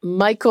from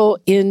Michael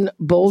in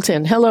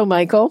Bolton. Hello,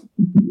 Michael.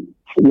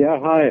 Yeah,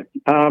 hi.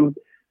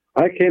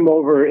 I came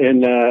over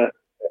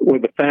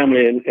with the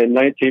family in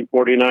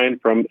 1949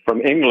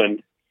 from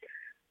England.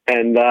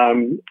 And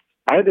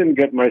I didn't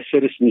get my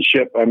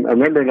citizenship. I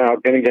remember now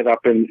getting it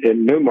up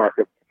in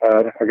Newmarket,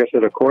 I guess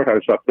at a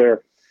courthouse up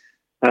there.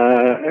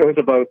 It was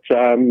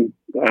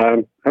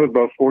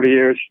about 40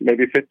 years,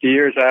 maybe 50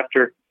 years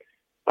after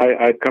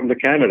I'd come to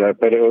Canada,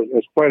 but it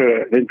was quite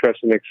an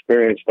interesting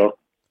experience, though.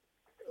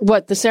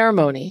 What, the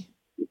ceremony?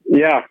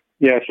 Yeah,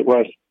 yes, it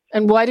was.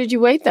 And why did you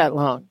wait that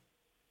long?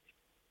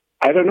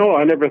 I don't know.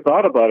 I never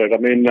thought about it. I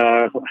mean,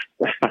 I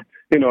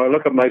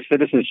look at my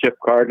citizenship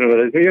card and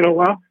I say,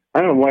 well,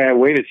 I don't know why I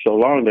waited so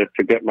long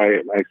to get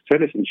my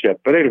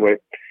citizenship. But anyway,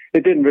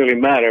 it didn't really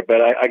matter,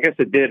 but I guess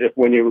it did if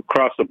when you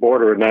cross the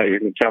border now you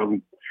can tell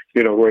them,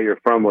 where you're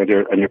from on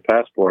your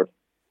passport.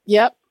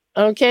 Yep.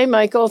 Okay,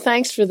 Michael,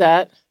 thanks for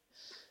that.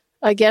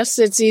 I guess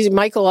it's easy.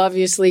 Michael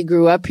obviously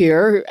grew up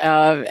here,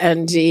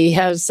 and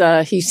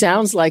he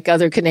sounds like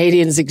other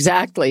Canadians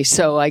exactly.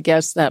 So I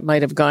guess that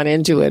might have gone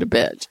into it a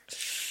bit.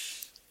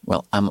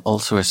 Well, I'm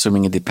also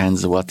assuming it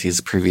depends on what his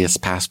previous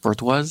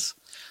passport was.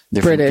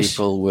 Different British.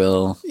 People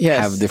will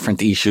have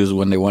different issues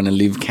when they want to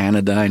leave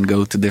Canada and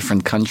go to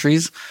different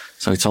countries.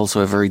 So it's also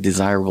a very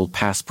desirable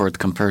passport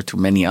compared to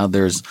many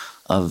others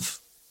of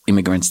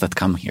immigrants that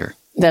come here.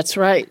 That's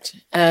right.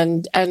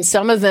 And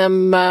some of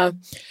them,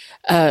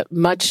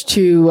 much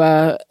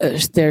to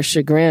their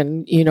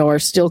chagrin, are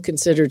still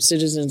considered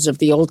citizens of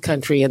the old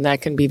country, and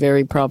that can be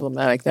very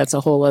problematic. That's a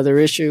whole other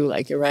issue,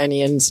 like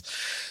Iranians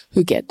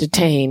who get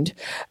detained.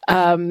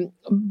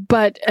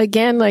 But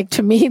again,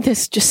 to me,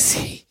 this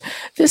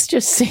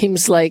just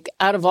seems like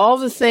out of all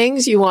the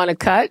things you want to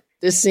cut,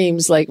 this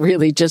seems like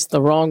really just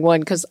the wrong one.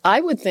 Because I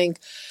would think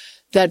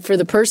that for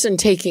the person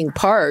taking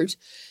part,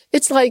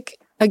 it's like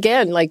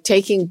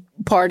taking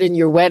part in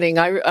your wedding.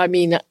 I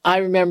mean, I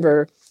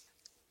remember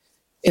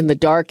in the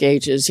dark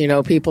ages,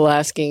 people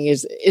asking,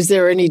 is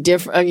there any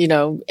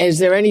is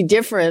there any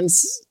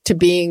difference to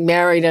being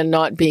married and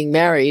not being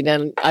married?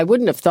 And I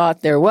wouldn't have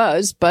thought there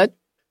was, but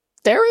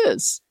there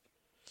is.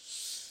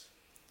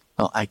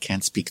 Well, I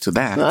can't speak to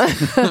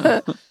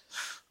that.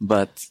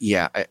 But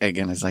yeah,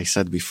 again, as I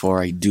said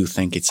before, I do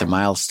think it's a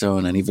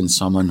milestone. And even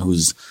someone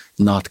who's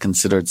not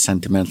considered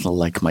sentimental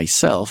like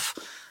myself,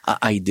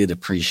 I did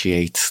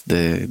appreciate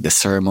the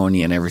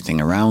ceremony and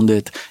everything around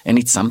it. And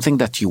it's something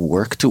that you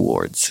work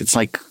towards. It's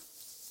like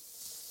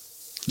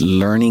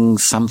learning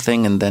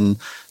something and then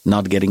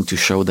not getting to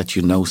show that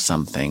you know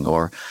something,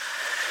 or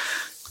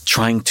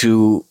trying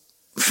to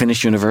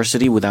finish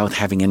university without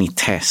having any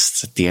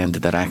tests at the end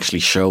that actually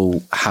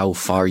show how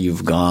far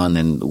you've gone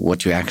and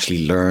what you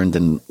actually learned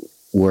and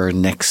where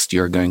next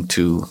you're going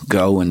to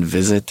go and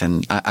visit.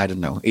 And I don't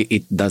know,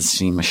 it does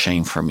seem a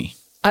shame for me.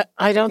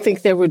 I don't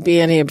think there would be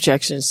any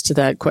objections to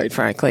that, quite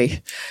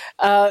frankly.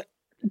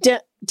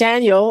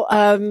 Daniel,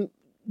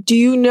 do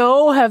you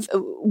know,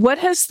 what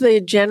has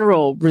the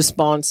general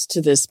response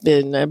to this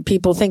been?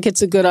 People think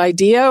it's a good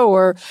idea,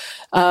 or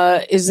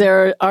are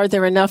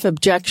there enough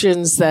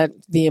objections that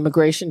the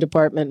immigration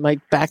department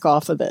might back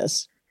off of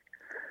this?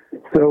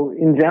 So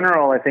in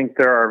general, I think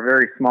there are a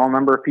very small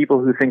number of people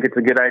who think it's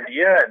a good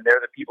idea, and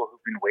they're the people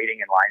who've been waiting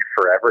in line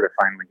forever to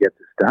finally get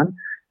this done,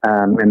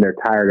 and they're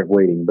tired of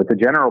waiting. But the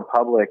general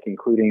public,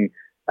 including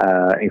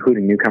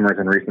newcomers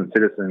and recent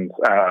citizens,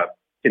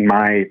 in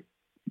my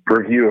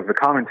review of the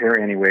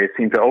commentary anyway,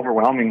 seem to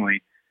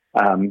overwhelmingly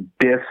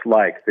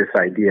dislike this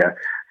idea.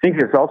 I think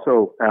there's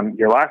also,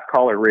 your last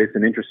caller raised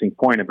an interesting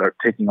point about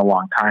taking a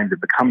long time to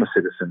become a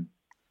citizen.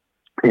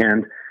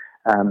 And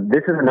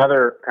this is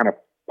another kind of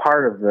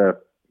part of the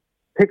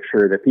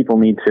picture that people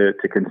need to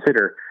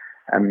consider.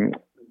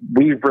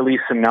 We've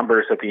released some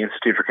numbers at the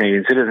Institute for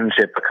Canadian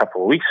Citizenship a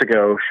couple of weeks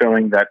ago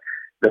showing that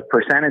the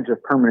percentage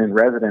of permanent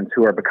residents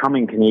who are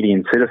becoming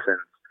Canadian citizens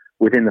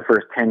within the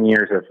first 10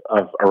 years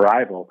of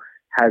arrival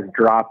has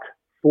dropped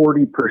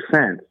 40%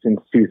 since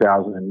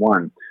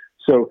 2001.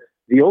 So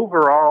the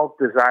overall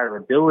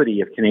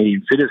desirability of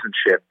Canadian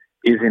citizenship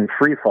is in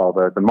free fall.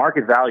 The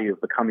market value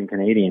of becoming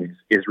Canadian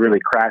is really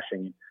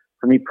crashing.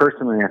 For me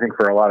personally, I think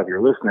for a lot of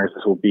your listeners,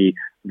 this will be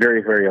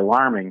very, very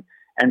alarming.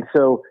 And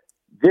so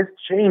this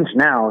change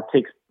now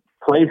takes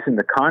place in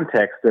the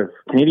context of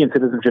Canadian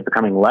citizenship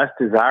becoming less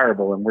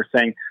desirable. And we're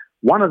saying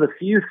one of the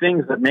few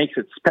things that makes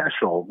it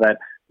special, that,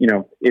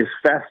 is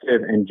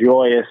festive and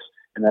joyous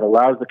and that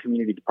allows the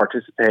community to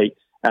participate,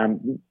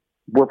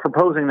 we're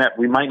proposing that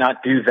we might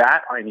not do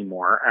that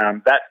anymore.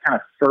 That kind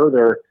of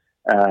further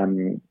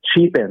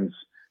cheapens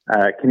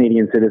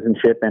Canadian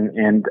citizenship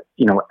and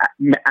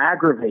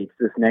aggravates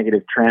this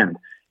negative trend.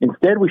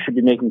 Instead, we should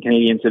be making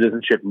Canadian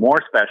citizenship more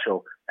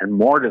special and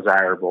more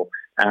desirable,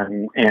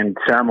 and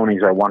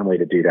ceremonies are one way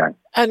to do that.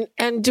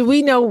 And do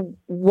we know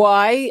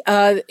why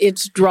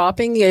it's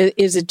dropping?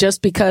 Is it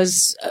just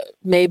because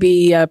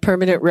maybe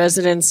permanent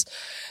residents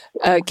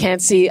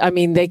can't see? I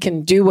mean, they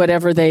can do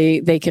whatever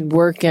they can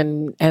work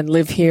and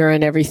live here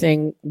and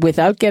everything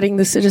without getting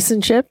the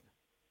citizenship?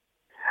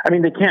 I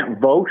mean, they can't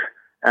vote.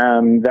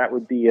 That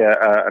would be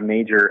a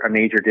major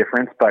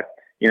difference. But,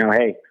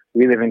 hey,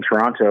 we live in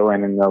Toronto,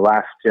 and in the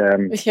last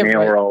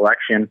mayoral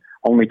election,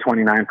 only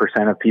 29%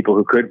 of people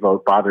who could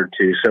vote bothered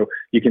to. So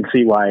you can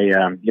see why,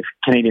 if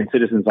Canadian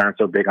citizens aren't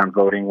so big on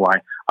voting, why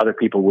other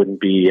people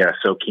wouldn't be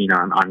so keen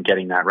on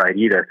getting that right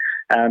either.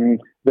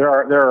 There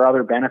are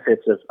other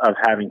benefits of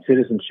having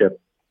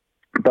citizenship,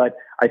 but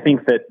I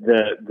think that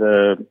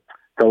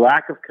the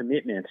lack of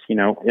commitment,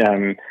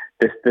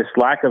 this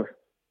lack of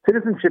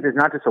citizenship is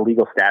not just a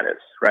legal status,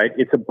 right?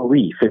 It's a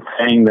belief. It's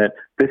saying that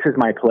this is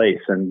my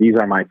place and these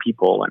are my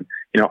people. And,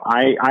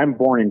 I'm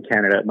born in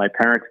Canada. My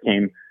parents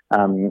came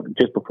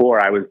just before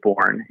I was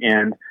born.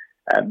 And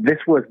this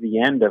was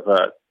the end of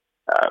a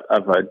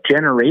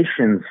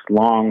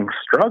generations-long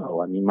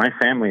struggle. I mean, my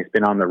family has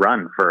been on the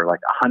run for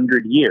like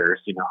 100 years.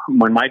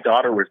 When my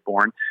daughter was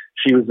born,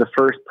 she was the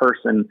first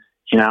person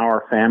in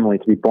our family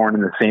to be born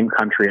in the same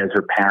country as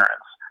her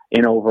parents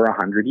in over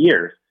 100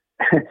 years.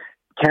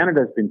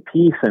 Canada has been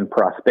peace and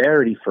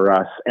prosperity for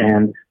us,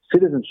 and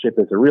citizenship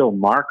is a real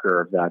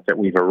marker of that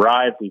we've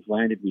arrived, we've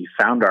landed, we've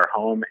found our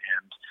home,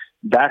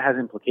 and that has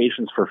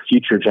implications for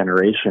future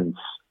generations.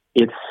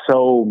 It's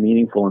so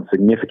meaningful and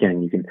significant,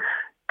 and you can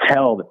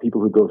tell that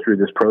people who go through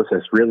this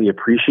process really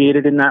appreciate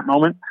it in that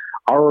moment.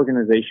 Our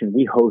organization,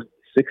 we host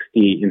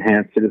 60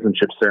 enhanced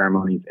citizenship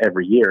ceremonies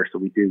every year, so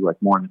we do like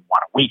more than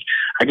one a week.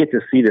 I get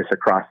to see this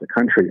across the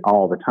country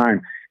all the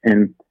time,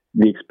 and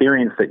the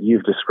experience that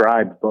you've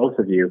described, both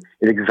of you,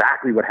 is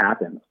exactly what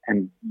happens.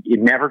 And it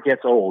never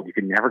gets old. You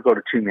can never go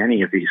to too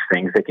many of these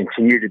things. They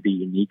continue to be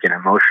unique and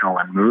emotional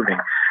and moving.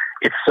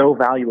 It's so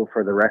valuable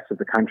for the rest of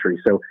the country.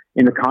 So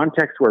in the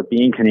context where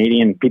being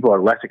Canadian, people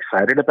are less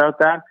excited about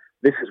that,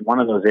 this is one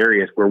of those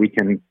areas where we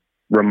can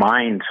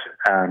remind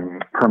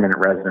permanent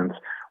residents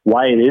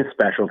why it is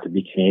special to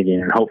be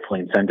Canadian and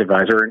hopefully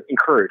incentivize or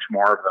encourage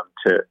more of them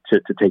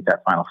to take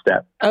that final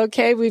step.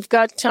 Okay, we've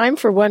got time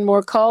for one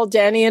more call.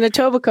 Danny in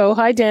Etobicoke.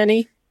 Hi,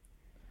 Danny.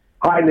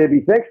 Hi,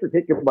 Libby. Thanks for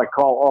taking my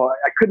call.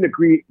 I couldn't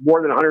agree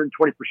more than 120%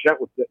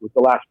 with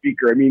the last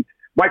speaker. I mean,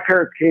 my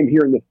parents came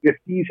here in the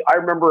 50s. I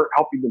remember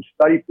helping them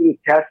study for this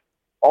test,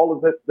 all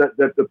of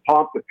the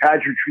pomp, the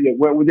pageantry that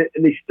went with it,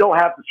 and they still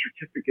have the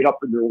certificate up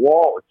in their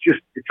wall.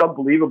 It's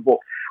unbelievable.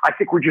 I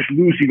think we're just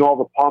losing all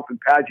the pomp and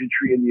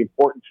pageantry and the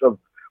importance of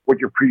what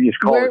your previous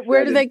caller said.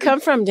 Where do they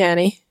come from,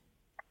 Danny?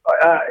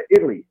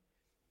 Italy.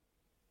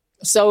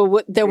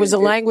 So there was a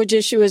language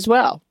issue as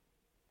well.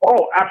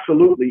 Oh,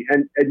 absolutely.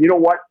 And you know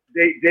what?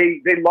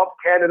 They loved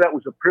Canada. It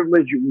was a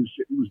privilege.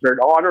 It was an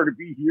honor to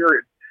be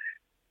here.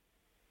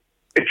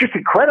 It's just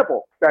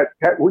incredible that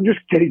we're just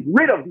getting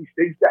rid of these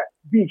things that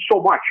mean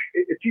so much.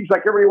 It seems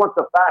like everybody wants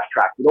a fast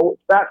track. It's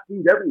fast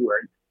food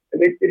everywhere.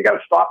 And they got to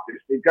stop this.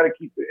 They've got to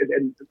keep it.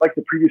 And like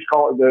the previous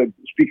caller, the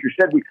speaker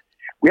said,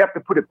 we have to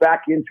put it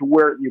back into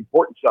where the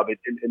importance of it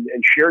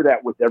and share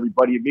that with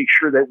everybody and make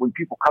sure that when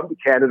people come to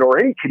Canada, or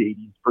any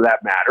Canadians for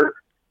that matter,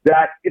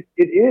 that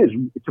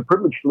it's a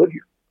privilege to live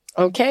here.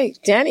 Okay.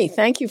 Danny,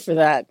 thank you for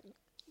that.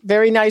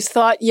 Very nice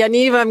thought.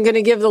 Yaniv, I'm going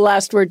to give the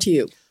last word to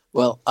you.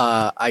 Well,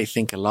 I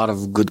think a lot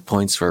of good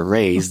points were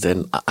raised,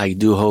 and I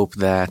do hope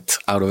that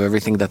out of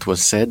everything that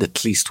was said,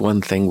 at least one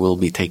thing will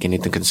be taken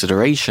into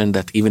consideration,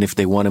 that even if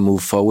they want to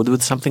move forward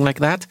with something like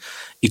that,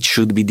 it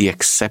should be the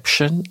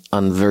exception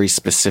on very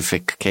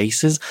specific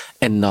cases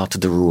and not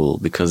the rule,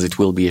 because it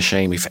will be a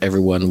shame if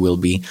everyone will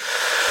be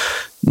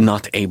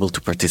not able to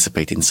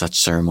participate in such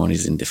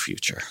ceremonies in the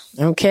future.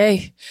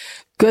 Okay.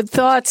 Good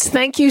thoughts.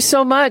 Thank you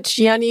so much,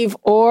 Yaniv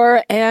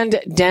Orr and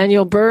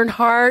Daniel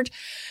Bernhard.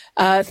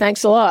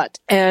 Thanks a lot.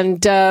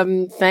 And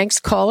thanks,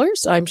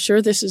 callers. I'm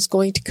sure this is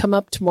going to come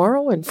up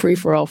tomorrow and Free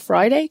for All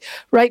Friday.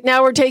 Right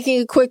now, we're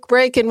taking a quick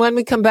break. And when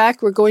we come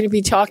back, we're going to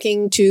be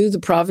talking to the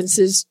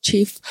province's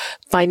Chief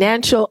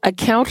Financial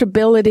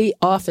Accountability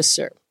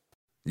Officer.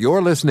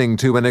 You're listening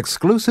to an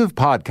exclusive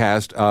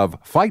podcast of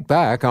Fight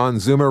Back on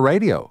Zoomer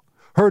Radio.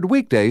 Heard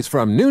weekdays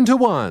from noon to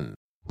 1.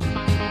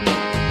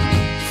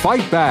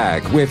 Fight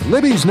Back with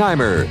Libby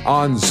Znaimer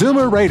on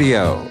Zoomer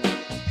Radio.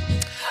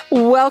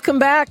 Welcome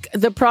back.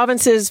 The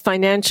province's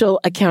Financial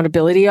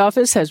Accountability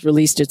Office has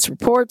released its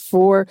report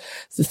for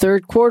the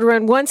third quarter.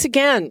 And once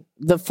again,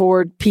 the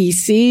Ford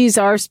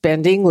PCs are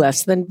spending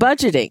less than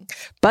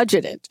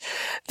budgeted.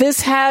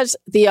 This has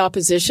the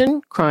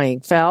opposition crying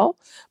foul.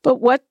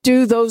 But what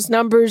do those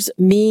numbers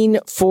mean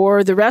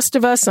for the rest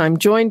of us? I'm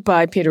joined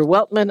by Peter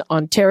Weltman,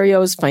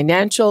 Ontario's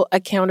Financial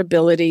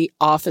Accountability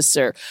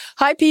Officer.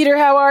 Hi, Peter.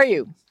 How are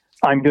you?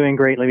 I'm doing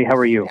great, Libby. How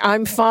are you?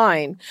 I'm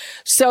fine.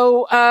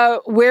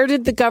 So where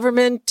did the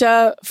government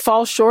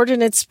fall short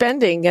in its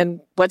spending,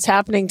 and what's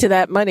happening to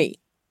that money?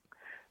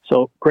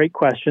 So great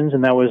questions,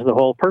 and that was the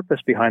whole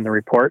purpose behind the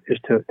report, is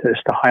to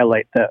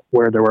highlight that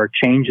where there were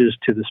changes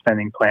to the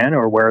spending plan,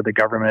 or where the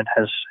government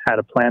has had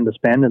a plan to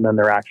spend and then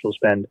their actual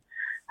spend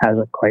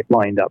hasn't quite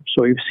lined up.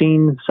 So we've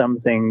seen some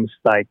things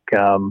like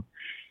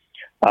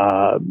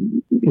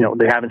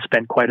they haven't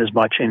spent quite as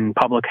much in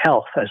public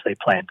health as they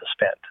planned to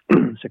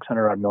spend,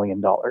 $600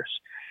 million.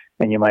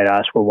 And you might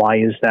ask, well, why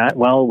is that?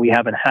 Well, we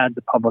haven't had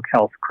the public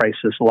health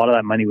crisis. A lot of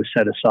that money was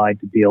set aside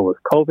to deal with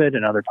COVID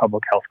and other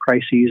public health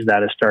crises.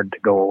 That has started to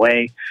go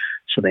away,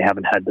 so they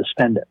haven't had to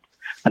spend it.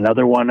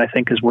 Another one I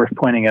think is worth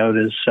pointing out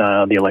is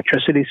the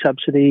electricity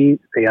subsidy.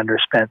 They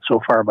underspent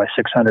so far by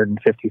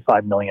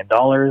 $655 million.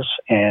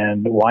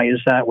 And why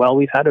is that? Well,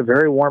 we've had a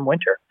very warm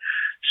winter.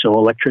 So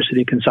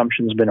electricity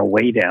consumption has been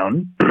way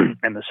down,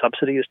 and the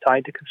subsidy is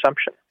tied to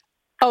consumption.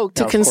 Oh,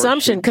 to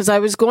consumption, because I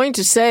was going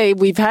to say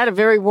we've had a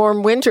very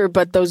warm winter,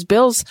 but those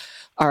bills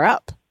are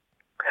up.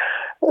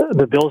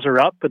 The bills are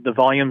up, but the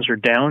volumes are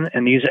down,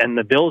 and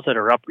the bills that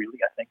are up really,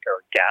 I think,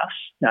 are gas,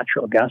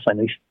 natural gas. At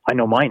least I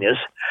know mine is,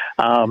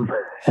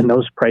 and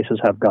those prices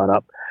have gone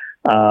up.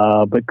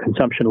 But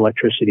consumption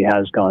electricity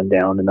has gone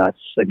down, and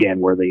that's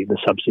again where the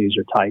subsidies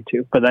are tied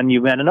to. But then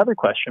you had another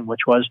question,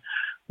 which was,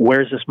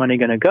 where's this money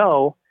going to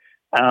go?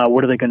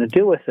 What are they going to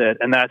do with it?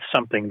 And that's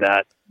something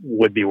that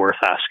would be worth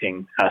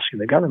asking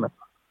the government.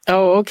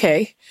 Oh,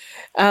 okay.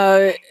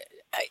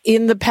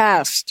 In the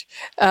past,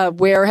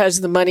 where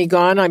has the money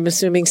gone? I'm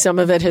assuming some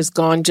of it has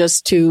gone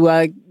just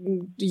to,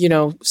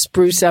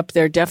 spruce up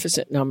their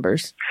deficit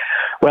numbers.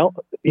 Well,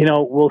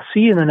 we'll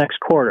see in the next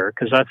quarter,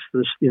 because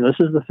this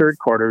is the third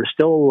quarter. There's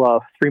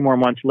still 3 more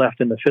months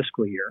left in the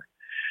fiscal year.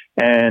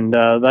 And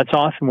that's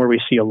often where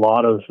we see a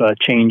lot of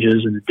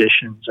changes and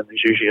additions, and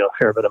there's usually a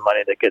fair bit of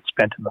money that gets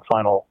spent in the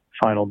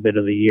final bit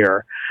of the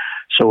year.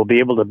 So we'll be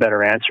able to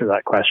better answer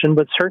that question.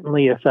 But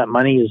certainly if that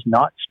money is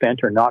not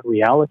spent or not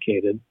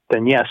reallocated,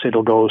 then yes,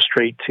 it'll go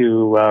straight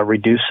to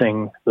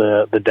reducing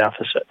the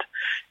deficit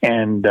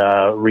and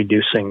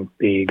reducing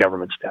the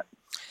government's debt.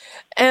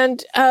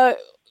 And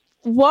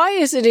why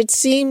is it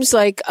seems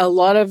like a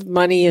lot of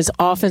money is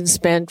often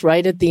spent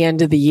right at the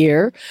end of the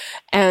year?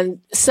 And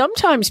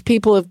sometimes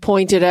people have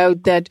pointed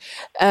out that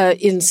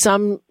in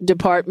some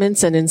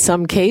departments and in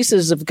some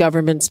cases of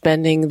government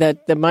spending,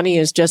 that the money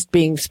is just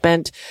being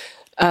spent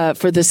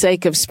for the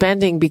sake of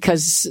spending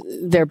because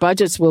their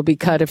budgets will be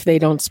cut if they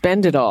don't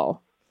spend it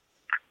all.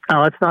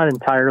 No, that's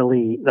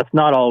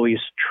not always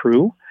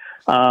true.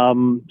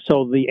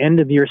 So the end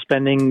of year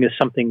spending is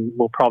something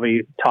we'll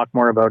probably talk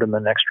more about in the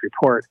next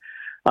report.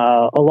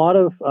 A lot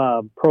of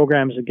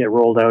programs that get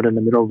rolled out in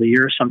the middle of the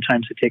year,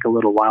 sometimes they take a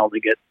little while to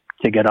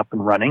get up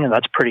and running, and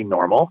that's pretty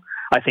normal.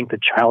 I think the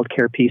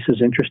childcare piece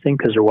is interesting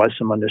because there was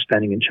some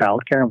underspending in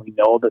childcare, and we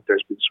know that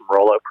there's been some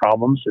rollout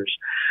problems. There's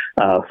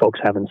folks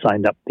haven't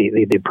signed up,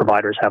 the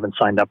providers haven't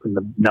signed up in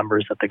the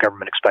numbers that the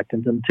government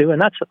expected them to,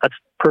 and that's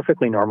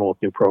perfectly normal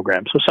with new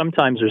programs. So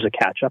sometimes there's a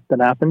catch up that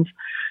happens,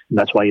 and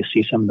that's why you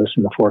see some of this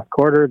in the fourth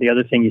quarter. The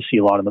other thing you see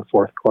a lot in the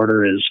fourth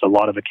quarter is a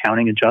lot of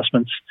accounting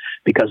adjustments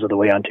because of the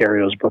way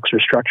Ontario's books are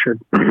structured.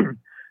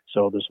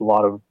 So there's a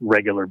lot of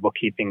regular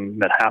bookkeeping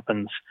that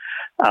happens.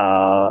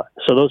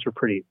 So those are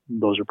pretty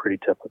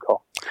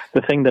typical.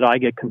 The thing that I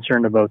get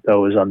concerned about,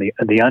 though, is when the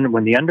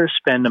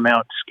underspend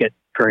amounts get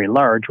very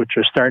large, which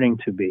are starting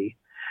to be,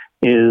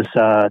 is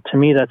to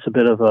me that's a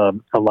bit of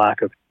a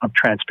lack of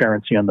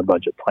transparency on the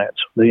budget plan.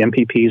 So the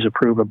MPPs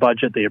approve a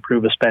budget, they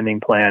approve a spending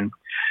plan,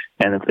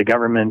 and if the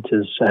government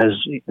is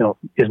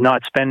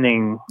not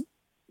spending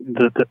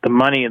the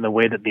money in the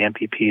way that the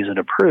MPPs had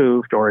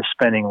approved, or is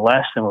spending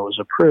less than what was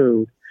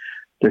approved,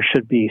 there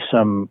should be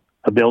some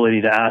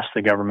ability to ask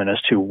the government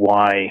as to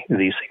why these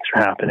things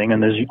are happening,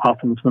 and there's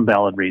often some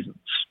valid reasons.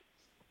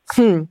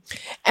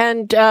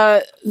 And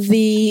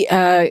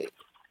the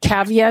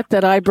caveat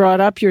that I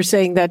brought up, you're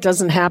saying that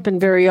doesn't happen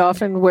very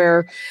often,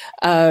 where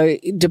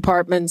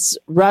departments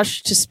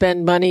rush to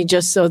spend money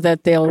just so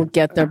that they'll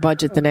get their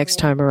budget the next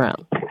time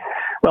around.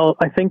 Well,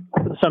 I think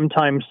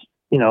sometimes,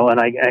 and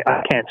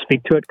I can't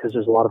speak to it because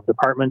there's a lot of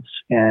departments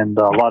and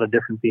a lot of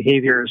different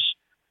behaviors.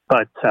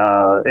 But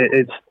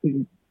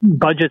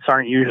budgets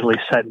aren't usually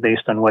set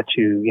based on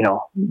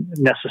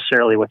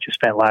necessarily what you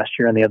spent last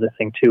year. And the other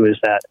thing too is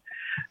that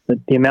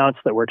the amounts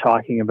that we're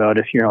talking about,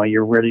 if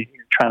you're really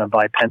trying to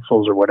buy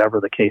pencils or whatever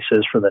the case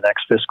is for the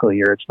next fiscal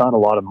year, it's not a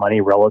lot of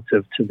money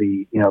relative to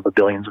the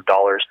billions of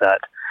dollars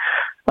that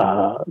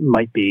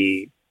might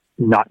be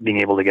not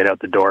being able to get out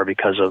the door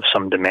because of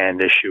some demand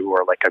issue,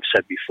 or like I've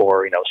said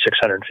before,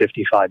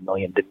 $655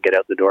 million didn't get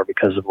out the door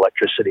because of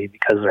electricity,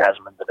 because there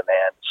hasn't been the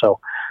demand. So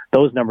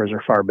those numbers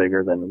are far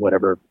bigger than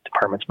whatever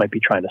departments might be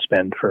trying to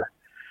spend for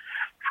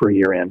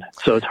year end.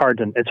 So it's hard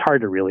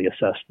to really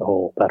assess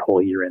that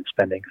whole year end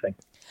spending thing.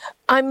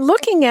 I'm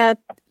looking at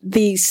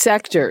the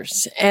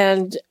sectors,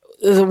 and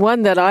the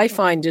one that I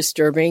find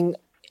disturbing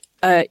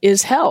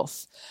is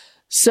health.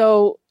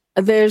 So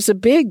there's a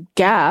big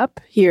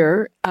gap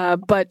here,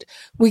 but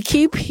we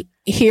keep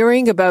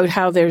hearing about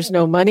how there's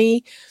no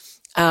money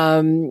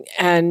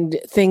and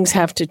things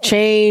have to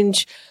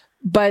change,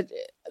 but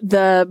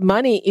the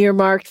money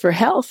earmarked for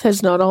health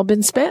has not all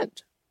been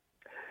spent.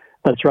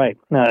 That's right.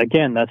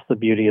 Again, that's the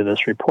beauty of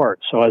this report.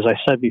 So as I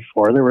said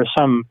before, there are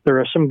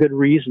some good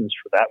reasons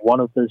for that.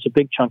 There's a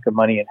big chunk of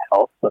money in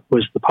health that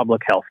was the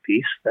public health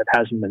piece that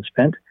hasn't been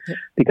spent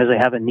because they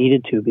haven't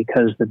needed to,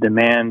 because the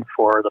demand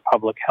for the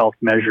public health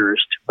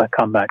measures to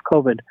combat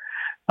COVID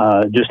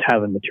just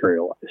haven't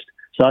materialized.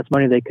 So that's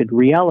money they could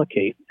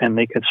reallocate, and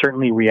they could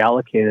certainly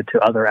reallocate it to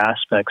other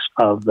aspects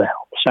of the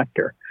health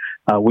sector.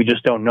 We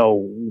just don't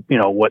know,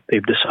 what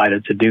they've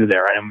decided to do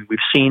there. And we've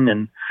seen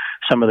in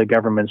some of the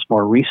government's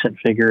more recent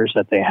figures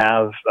that they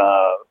have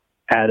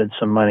added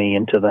some money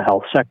into the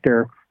health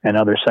sector and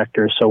other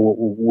sectors. So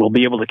we'll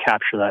be able to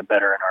capture that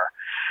better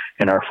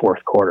in our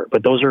fourth quarter.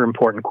 But those are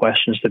important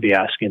questions to be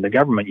asking the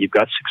government. You've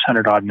got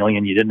 $600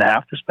 million you didn't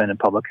have to spend in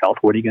public health.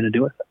 What are you going to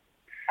do with it?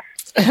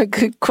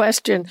 Good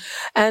question.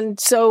 And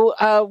so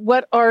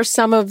what are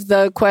some of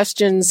the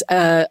questions,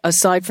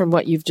 aside from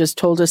what you've just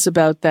told us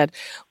about, that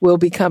will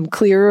become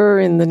clearer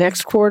in the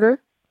next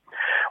quarter?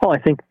 Well, I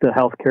think the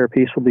healthcare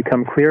piece will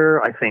become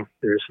clearer. I think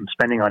there's some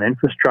spending on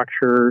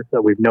infrastructure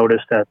that we've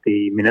noticed that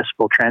the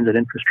municipal transit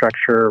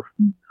infrastructure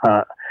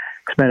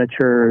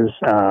expenditures,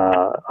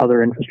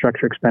 other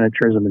infrastructure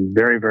expenditures have been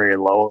very, very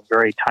low,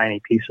 very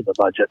tiny piece of the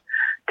budget.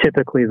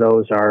 Typically,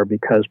 those are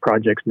because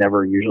projects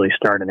never usually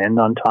start and end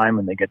on time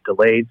and they get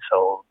delayed,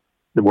 so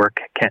the work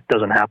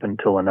doesn't happen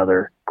until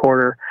another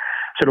quarter.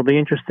 So it'll be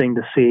interesting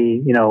to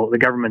see, the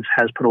government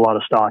has put a lot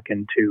of stock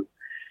into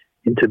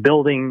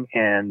building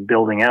and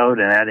building out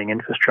and adding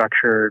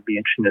infrastructure. It'd be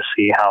interesting to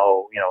see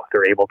how, if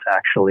they're able to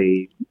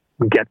actually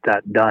get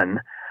that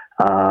done.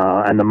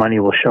 And the money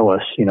will show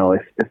us,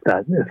 if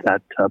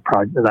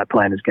that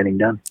plan is getting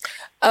done.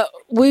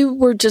 We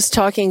were just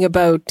talking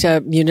about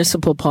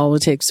municipal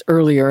politics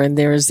earlier, and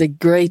there is a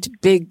great,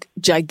 big,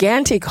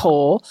 gigantic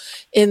hole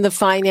in the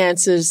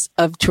finances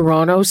of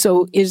Toronto.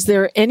 So is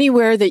there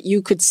anywhere that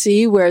you could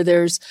see where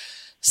there's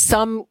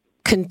some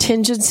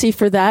contingency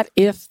for that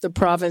if the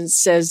province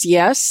says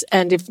yes?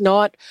 And if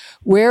not,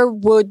 where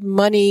would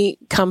money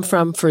come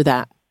from for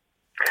that?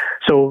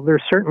 So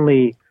there's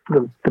certainly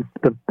the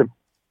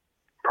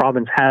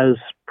province has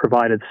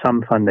provided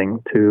some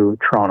funding to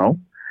Toronto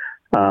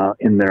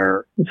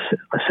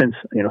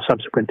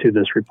subsequent to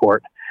this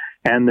report,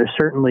 and there's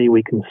certainly,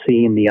 we can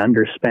see in the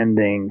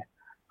underspending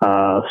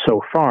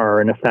so far,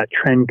 and if that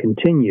trend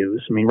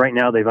continues, right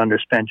now they've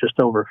underspent just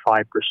over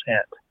 5%.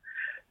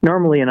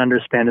 Normally an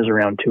underspend is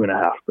around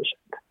 2.5%.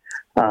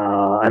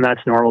 And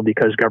that's normal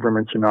because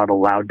governments are not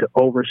allowed to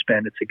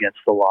overspend. It's against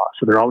the law.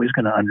 So they're always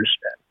going to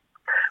underspend.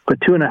 But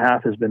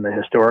 2.5 has been the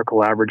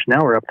historical average.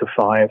 Now we're up to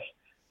 5.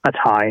 That's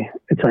high.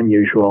 It's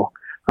unusual.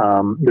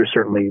 There's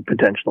certainly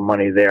potential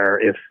money there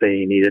if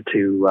they needed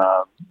to,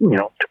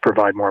 to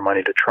provide more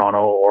money to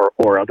Toronto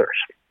or others.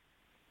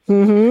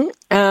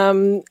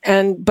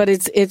 Mm-hmm. But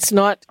it's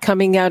not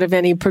coming out of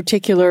any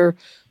particular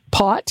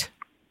pot?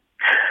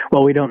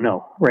 Well, we don't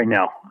know right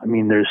now. I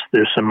mean,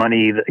 there's some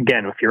money that,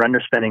 again, if you're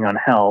underspending on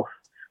health,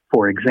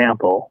 for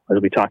example, as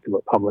we talked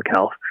about public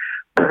health,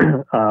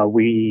 there's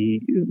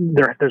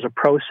a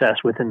process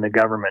within the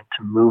government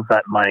to move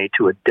that money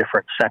to a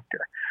different sector.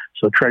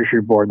 So the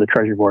Treasury Board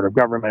of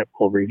Government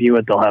will review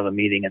it. They'll have a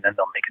meeting and then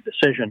they'll make a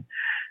decision.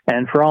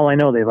 And for all I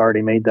know, they've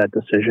already made that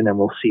decision, and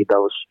we'll see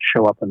those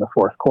show up in the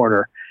fourth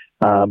quarter.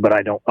 But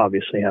I don't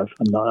obviously I'm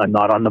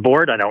not on the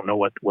board. I don't know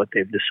what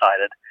they've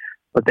decided,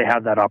 but they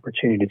have that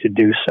opportunity to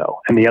do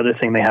so. And the other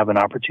thing they have an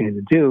opportunity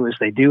to do is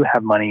they do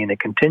have money in a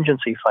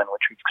contingency fund,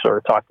 which we sort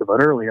of talked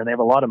about earlier. They have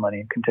a lot of money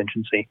in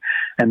contingency,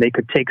 and they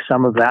could take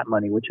some of that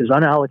money, which is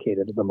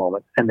unallocated at the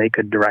moment, and they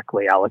could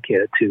directly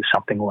allocate it to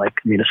something like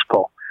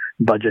municipal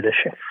budget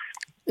issue.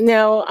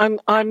 Now,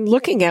 I'm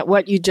looking at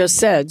what you just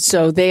said.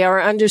 So they are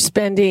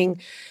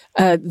underspending.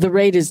 The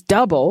rate is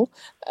double.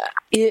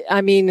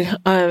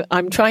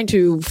 I'm trying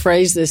to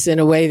phrase this in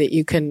a way that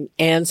you can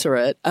answer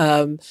it.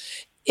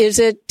 Is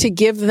it to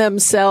give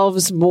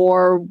themselves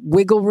more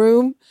wiggle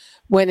room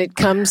when it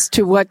comes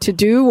to what to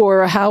do,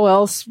 or how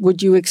else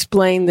would you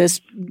explain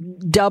this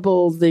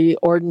double the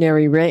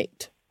ordinary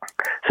rate?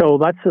 So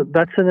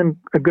that's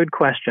a good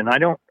question.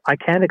 I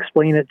can't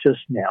explain it just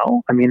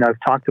now. I mean, I've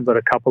talked about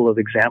a couple of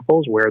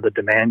examples where the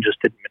demand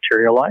just didn't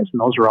materialize, and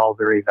those are all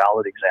very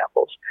valid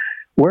examples.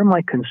 Where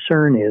my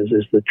concern is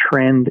the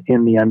trend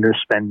in the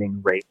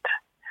underspending rate.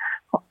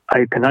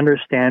 I can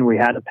understand we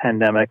had a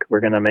pandemic. There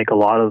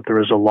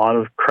was a lot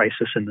of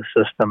crisis in the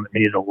system. It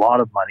needed a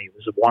lot of money. It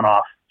was a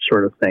one-off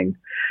sort of thing.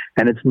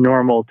 And it's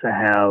normal to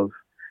have,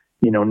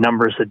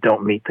 numbers that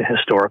don't meet the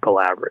historical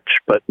average.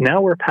 But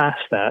now we're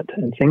past that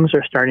and things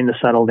are starting to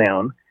settle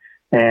down.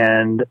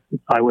 And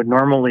I would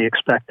normally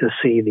expect to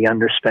see the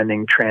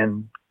underspending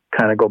trend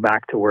kind of go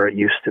back to where it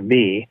used to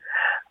be.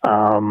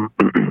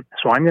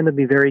 So I'm going to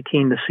be very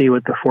keen to see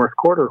what the fourth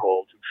quarter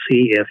holds and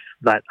see if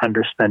that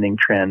underspending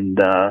trend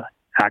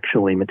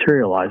actually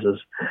materializes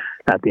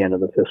at the end of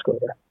the fiscal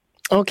year.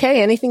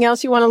 Okay. Anything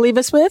else you want to leave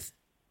us with?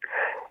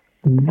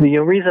 The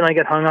reason I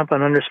get hung up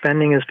on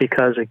underspending is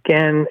because,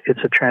 again,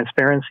 it's a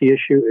transparency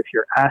issue. If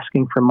you're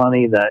asking for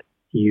money that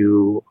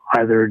you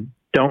either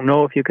don't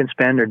know if you can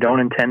spend or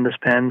don't intend to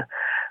spend,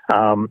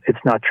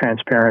 it's not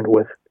transparent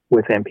with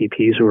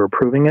MPPs who are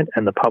approving it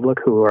and the public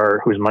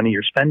whose money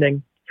you're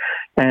spending.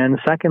 And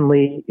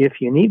secondly, if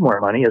you need more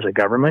money as a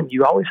government,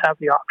 you always have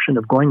the option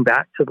of going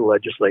back to the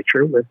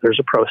legislature. There's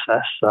a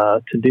process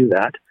to do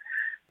that.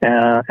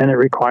 And it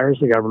requires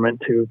the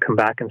government to come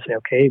back and say,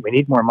 okay, we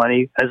need more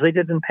money, as they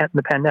did in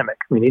the pandemic.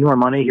 We need more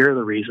money. Here are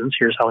the reasons.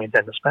 Here's how we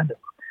intend to spend it.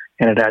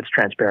 And it adds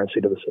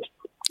transparency to the system.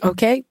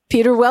 Okay.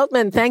 Peter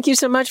Weltman, thank you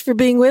so much for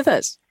being with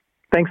us.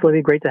 Thanks,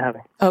 Libby. Great to have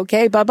you.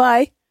 Okay.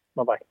 Bye-bye.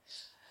 Bye-bye.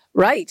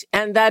 Right.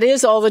 And that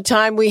is all the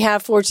time we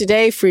have for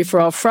today. Free for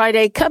All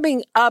Friday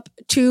coming up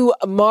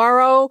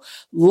tomorrow.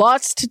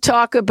 Lots to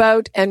talk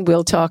about, and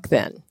we'll talk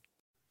then.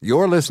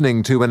 You're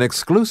listening to an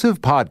exclusive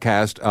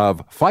podcast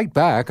of Fight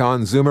Back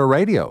on Zoomer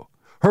Radio.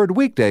 Heard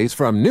weekdays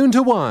from noon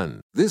to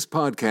 1. This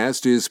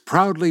podcast is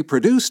proudly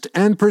produced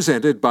and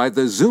presented by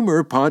the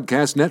Zoomer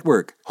Podcast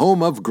Network,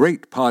 home of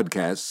great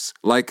podcasts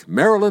like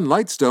Marilyn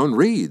Lightstone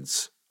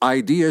Reads,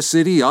 Idea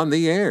City on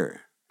the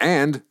Air,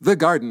 and The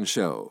Garden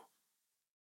Show.